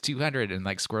like does 200 and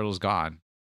like Squirtle's gone.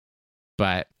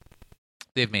 But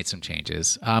they've made some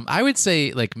changes. I would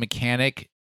say like mechanic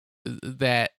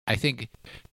that I think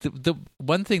the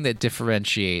one thing that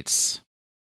differentiates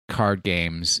card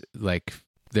games, like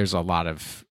there's a lot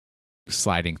of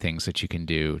sliding things that you can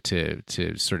do to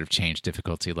sort of change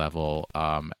difficulty level,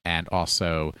 and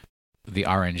also the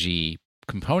RNG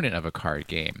component of a card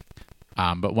game.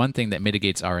 But one thing that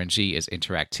mitigates RNG is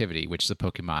interactivity, which the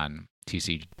Pokemon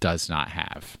TC does not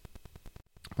have.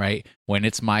 Right? When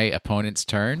it's my opponent's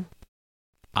turn,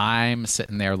 I'm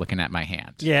sitting there looking at my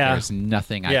hand. Yeah. There's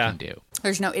nothing I can do.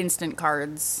 There's no instant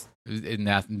cards.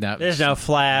 There's no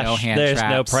flash. No hand There's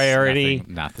traps, no priority.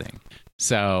 Nothing.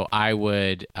 So I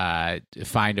would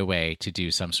find a way to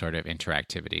do some sort of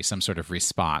interactivity, some sort of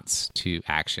response to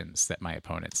actions that my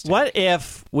opponents take. What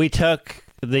if we took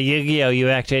the Yu-Gi-Oh! You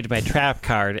activated my trap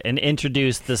card and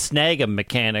introduced the snag 'em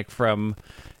mechanic from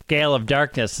Gale of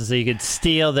Darkness so you could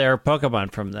steal their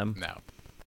Pokemon from them? No.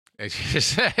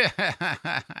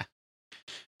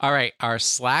 All right, our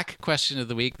Slack question of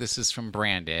the week. This is from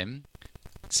Brandon.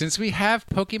 Since we have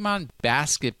Pokemon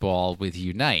basketball with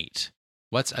Unite,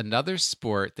 what's another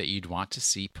sport that you'd want to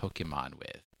see Pokemon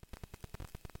with?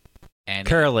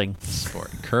 Curling.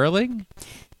 Sport. Curling?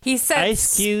 He said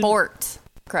sport,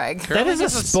 Craig. That is a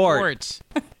sport.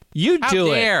 You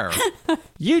do it.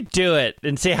 You do it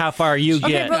and see how far you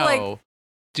get. But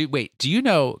do you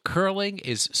know curling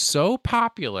is so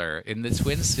popular in the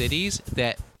Twin Cities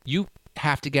that you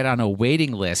have to get on a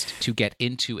waiting list to get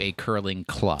into a curling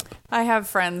club? I have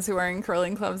friends who are in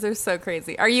curling clubs. They're so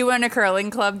crazy. Are you in a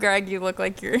curling club, Greg? You look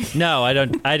like you're... No, I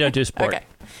don't do sport. Okay.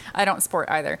 I don't sport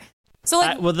either. So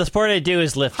well, the sport I do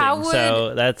is lifting,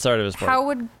 so that's sort of a sport. How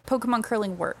would Pokemon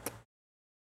curling work?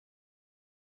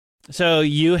 So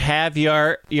you have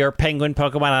your penguin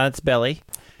Pokemon on its belly.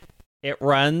 It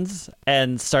runs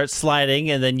and starts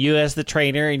sliding, and then you, as the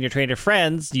trainer and your trainer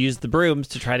friends, use the brooms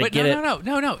to try to get it.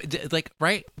 No. Like,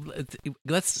 right?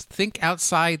 Let's think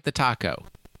outside the taco,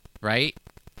 right?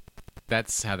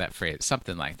 That's how that phrase,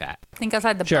 something like that. Think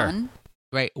outside the bun.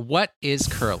 Right. What is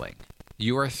curling?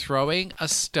 You are throwing a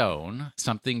stone,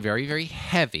 something very, very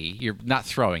heavy. You're not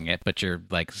throwing it, but you're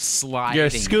like sliding. You're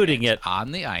scooting it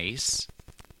on the ice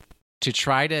to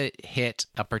try to hit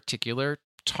a particular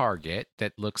target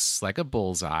that looks like a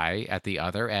bullseye at the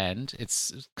other end.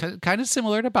 It's kind of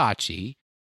similar to bocce,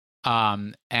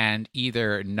 and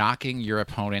either knocking your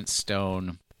opponent's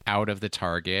stone out of the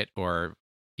target or,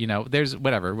 there's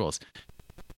whatever rules.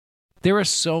 There are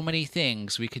so many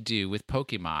things we could do with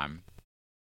Pokemon.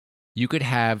 You could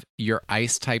have your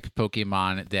ice type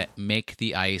Pokemon that make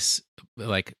the ice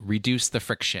like reduce the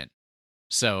friction,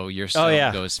 so your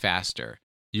stone goes faster.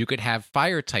 You could have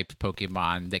fire type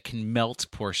Pokemon that can melt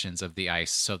portions of the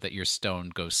ice so that your stone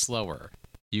goes slower.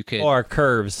 You could, or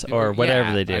curves, or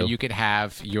whatever they do. You could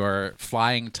have your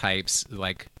flying types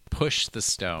like push the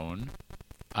stone,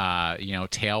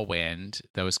 tailwind,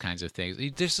 those kinds of things.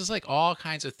 There's just like all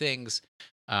kinds of things.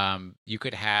 You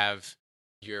could have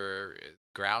your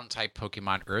ground type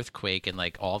Pokemon earthquake, and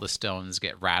like all the stones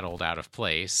get rattled out of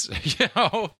place.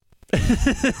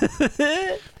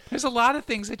 There's a lot of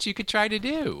things that you could try to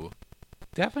do.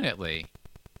 Definitely.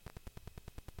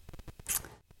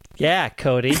 Yeah,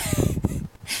 Cody.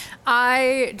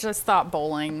 I just thought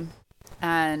bowling,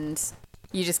 and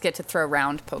you just get to throw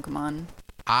round Pokemon.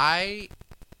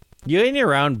 You and your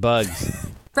round bugs.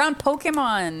 Round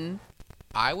Pokemon.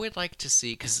 I would like to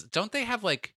see, because don't they have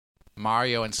like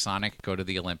Mario and Sonic go to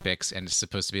the Olympics, and it's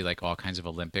supposed to be like all kinds of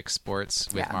Olympic sports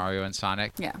with Mario and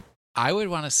Sonic? Yeah. I would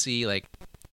want to see like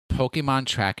Pokemon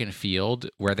track and field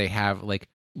where they have like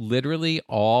literally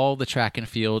all the track and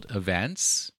field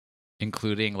events,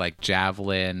 including like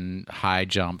javelin, high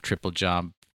jump, triple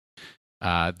jump,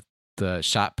 the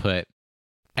shot put.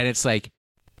 And it's like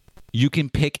you can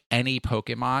pick any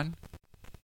Pokemon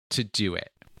to do it.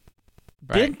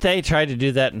 Right? Didn't they try to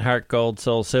do that in Heart Gold,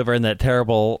 Soul Silver in that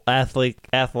terrible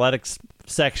athletics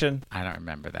section? I don't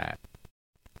remember that.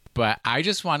 But I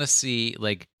just want to see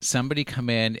like somebody come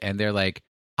in and they're like,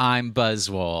 I'm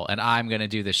Buzzwole and I'm going to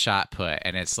do the shot put.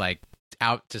 And it's like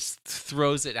just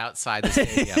throws it outside the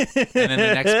stadium. And then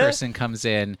the next person comes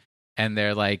in and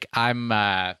they're like, I'm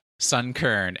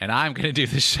Sunkern, and I'm gonna do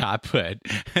the shot put,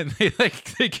 and they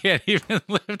can't even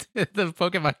lift it. The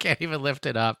Pokemon can't even lift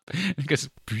it up. It goes.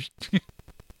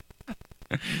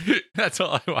 That's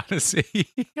all I want to see.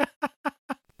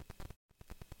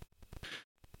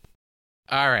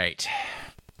 All right.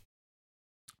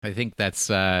 I think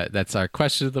that's our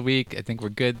question of the week. I think we're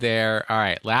good there. All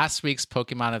right, last week's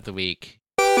Pokemon of the week.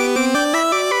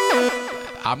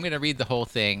 I'm going to read the whole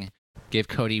thing. Give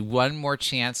Cody one more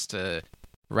chance to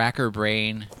rack her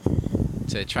brain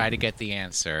to try to get the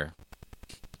answer.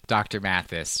 Dr.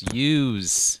 Mathis,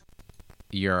 use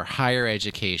your higher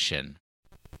education.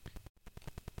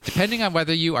 Depending on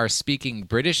whether you are speaking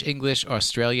British English,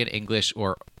 Australian English,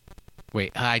 or...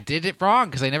 Wait, I did it wrong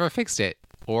because I never fixed it.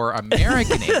 Or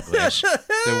American English,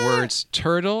 the words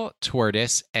turtle,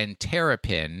 tortoise, and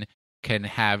terrapin can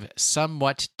have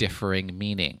somewhat differing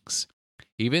meanings.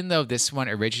 Even though this one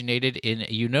originated in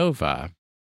Unova,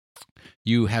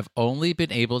 you have only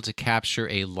been able to capture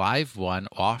a live one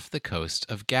off the coast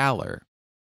of Galar.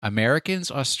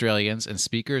 Americans, Australians, and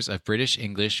speakers of British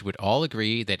English would all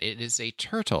agree that it is a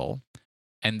turtle,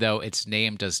 and though its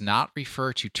name does not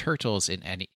refer to turtles in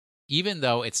any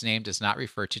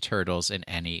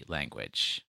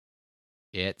language.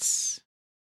 It's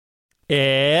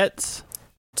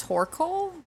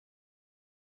Torkoal?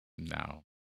 No.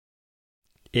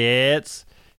 It's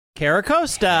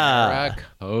Caracosta.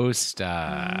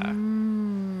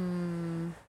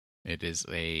 It is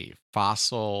a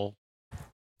fossil.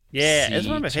 Yeah, it's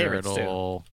one of my favorites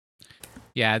too.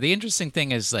 Yeah, the interesting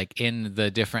thing is like in the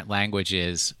different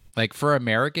languages, like for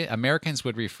Americans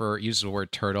would use the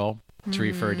word turtle to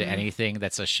refer to anything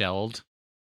that's a shelled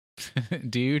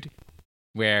dude,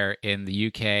 where in the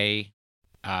UK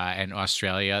and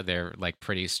Australia they're like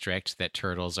pretty strict that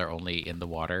turtles are only in the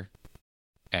water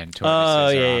and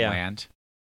tortoises are on land.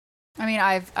 I mean,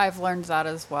 I've learned that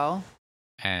as well.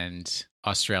 And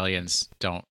Australians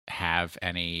don't have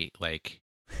any like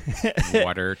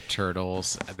water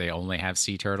turtles. They only have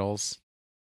sea turtles.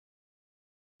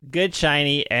 Good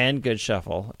shiny and good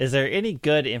shuffle. Is there any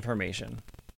good information?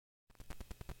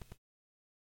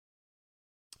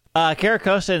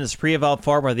 Caracosta in its pre-evolved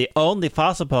form are the only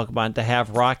fossil Pokemon to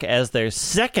have rock as their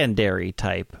secondary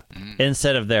type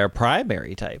instead of their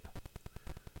primary type.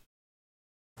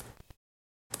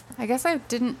 I guess I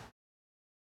didn't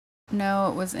know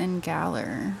it was in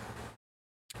Galar.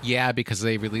 Yeah, because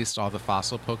they released all the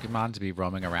fossil Pokemon to be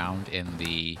roaming around in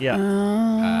the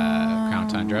Crown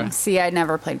Tundra. See, I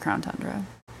never played Crown Tundra.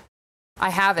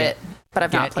 I have it, but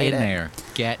I've not played it.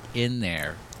 Get in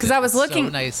there. Because I was looking,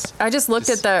 so nice. I just looked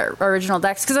at the original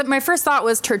decks. Because my first thought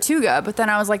was Tortuga, but then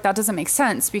I was like, that doesn't make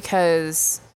sense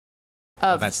because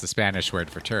that's the Spanish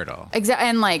word for turtle. Exactly,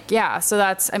 and so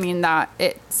that's, that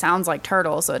it sounds like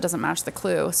turtle, so it doesn't match the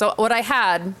clue. So what I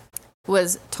had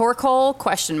was Torkoal ?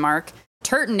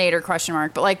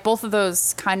 Turtonator ? But both of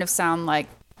those kind of sound like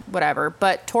whatever.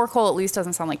 But Torkoal at least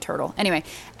doesn't sound like turtle. Anyway,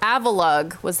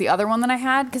 Avalugg was the other one that I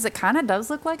had because it kind of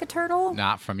does look like a turtle.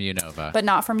 Not from Unova. But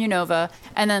not from Unova.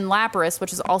 And then Lapras,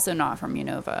 which is also not from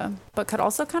Unova, but could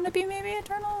also kind of be maybe a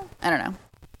turtle. I don't know.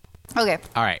 Okay.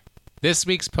 All right. This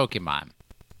week's Pokemon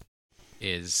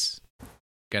is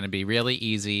going to be really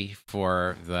easy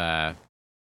for the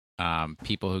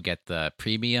people who get the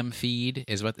premium feed.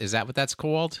 Is that what that's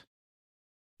called?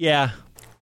 Yeah.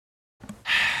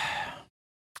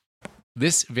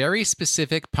 This very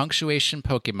specific punctuation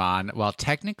Pokemon, while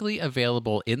technically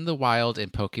available in the wild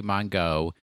in Pokemon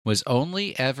Go, was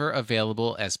only ever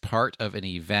available as part of an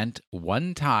event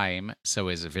one time, so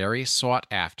is very sought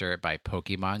after by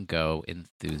Pokemon Go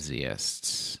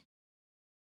enthusiasts.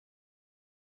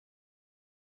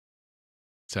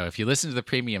 So if you listen to the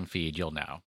premium feed, you'll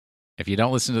know. If you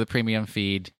don't listen to the premium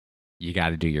feed, you got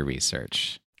to do your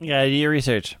research. You got to do your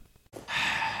research.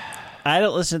 I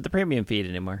don't listen to the premium feed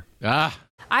anymore. I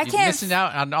can't missing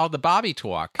out on all the Bobby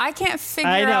talk. I can't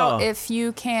figure out if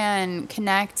you can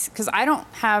connect because I don't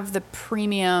have the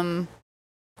premium.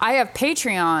 I have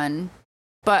Patreon,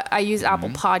 but I use Apple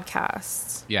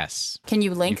Podcasts. Yes. Can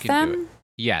you link them?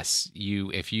 Yes.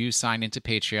 If you sign into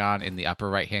Patreon, in the upper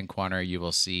right-hand corner, you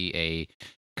will see a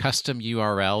custom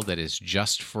URL that is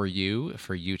just for you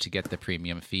to get the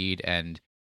premium feed, and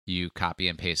you copy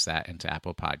and paste that into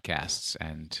Apple Podcasts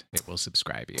and it will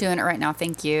subscribe you. Doing it right now.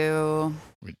 Thank you.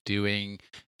 We're doing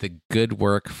the good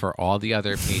work for all the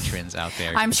other patrons out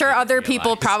there. I'm sure other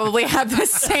people probably have the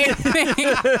same thing.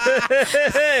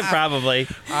 Probably.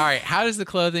 All right. How does the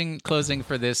closing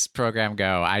for this program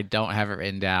go? I don't have it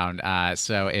written down.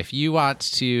 So if you want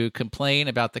to complain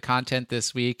about the content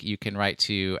this week, you can write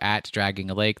to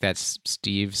 @DraggingALake. That's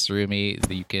Steve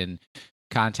Sarumi. You can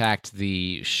contact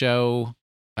the show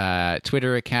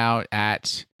Twitter account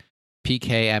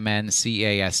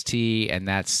 @PKMNCAST, and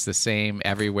that's the same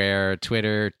everywhere.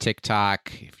 Twitter,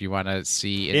 TikTok, if you want to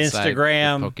see inside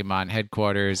Instagram, Pokemon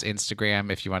headquarters,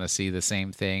 Instagram, if you want to see the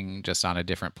same thing just on a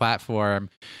different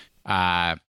platform.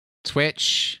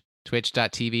 Twitch,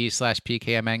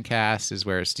 twitch.tv/PKMNcast is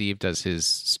where Steve does his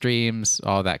streams,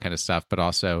 all that kind of stuff. But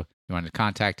also, if you want to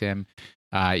contact him,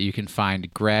 you can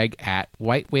find Greg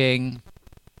 @WhiteWing.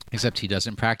 Except he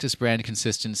doesn't practice brand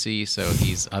consistency, so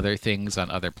he's other things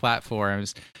on other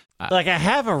platforms. I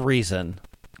have a reason.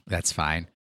 That's fine.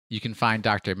 You can find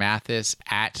Dr. Mathis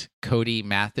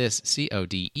 @CodyMathis,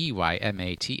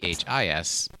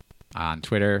 CodyMathis on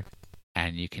Twitter.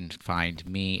 And you can find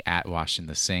me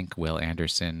 @WashInTheSink, Will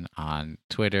Anderson on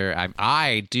Twitter.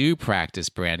 I do practice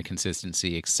brand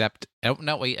consistency, except... Oh,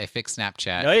 no, wait, I fixed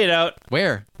Snapchat. No, you don't.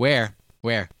 Where?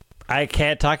 I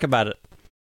can't talk about it.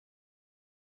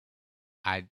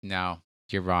 No,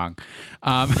 you're wrong.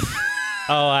 Oh,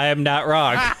 I am not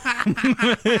wrong.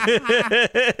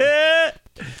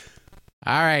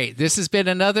 All right. This has been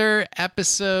another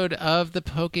episode of the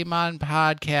Pokemon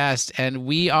Podcast, and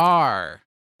we are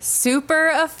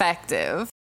super effective.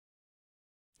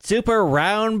 Super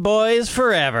round boys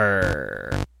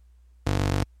forever.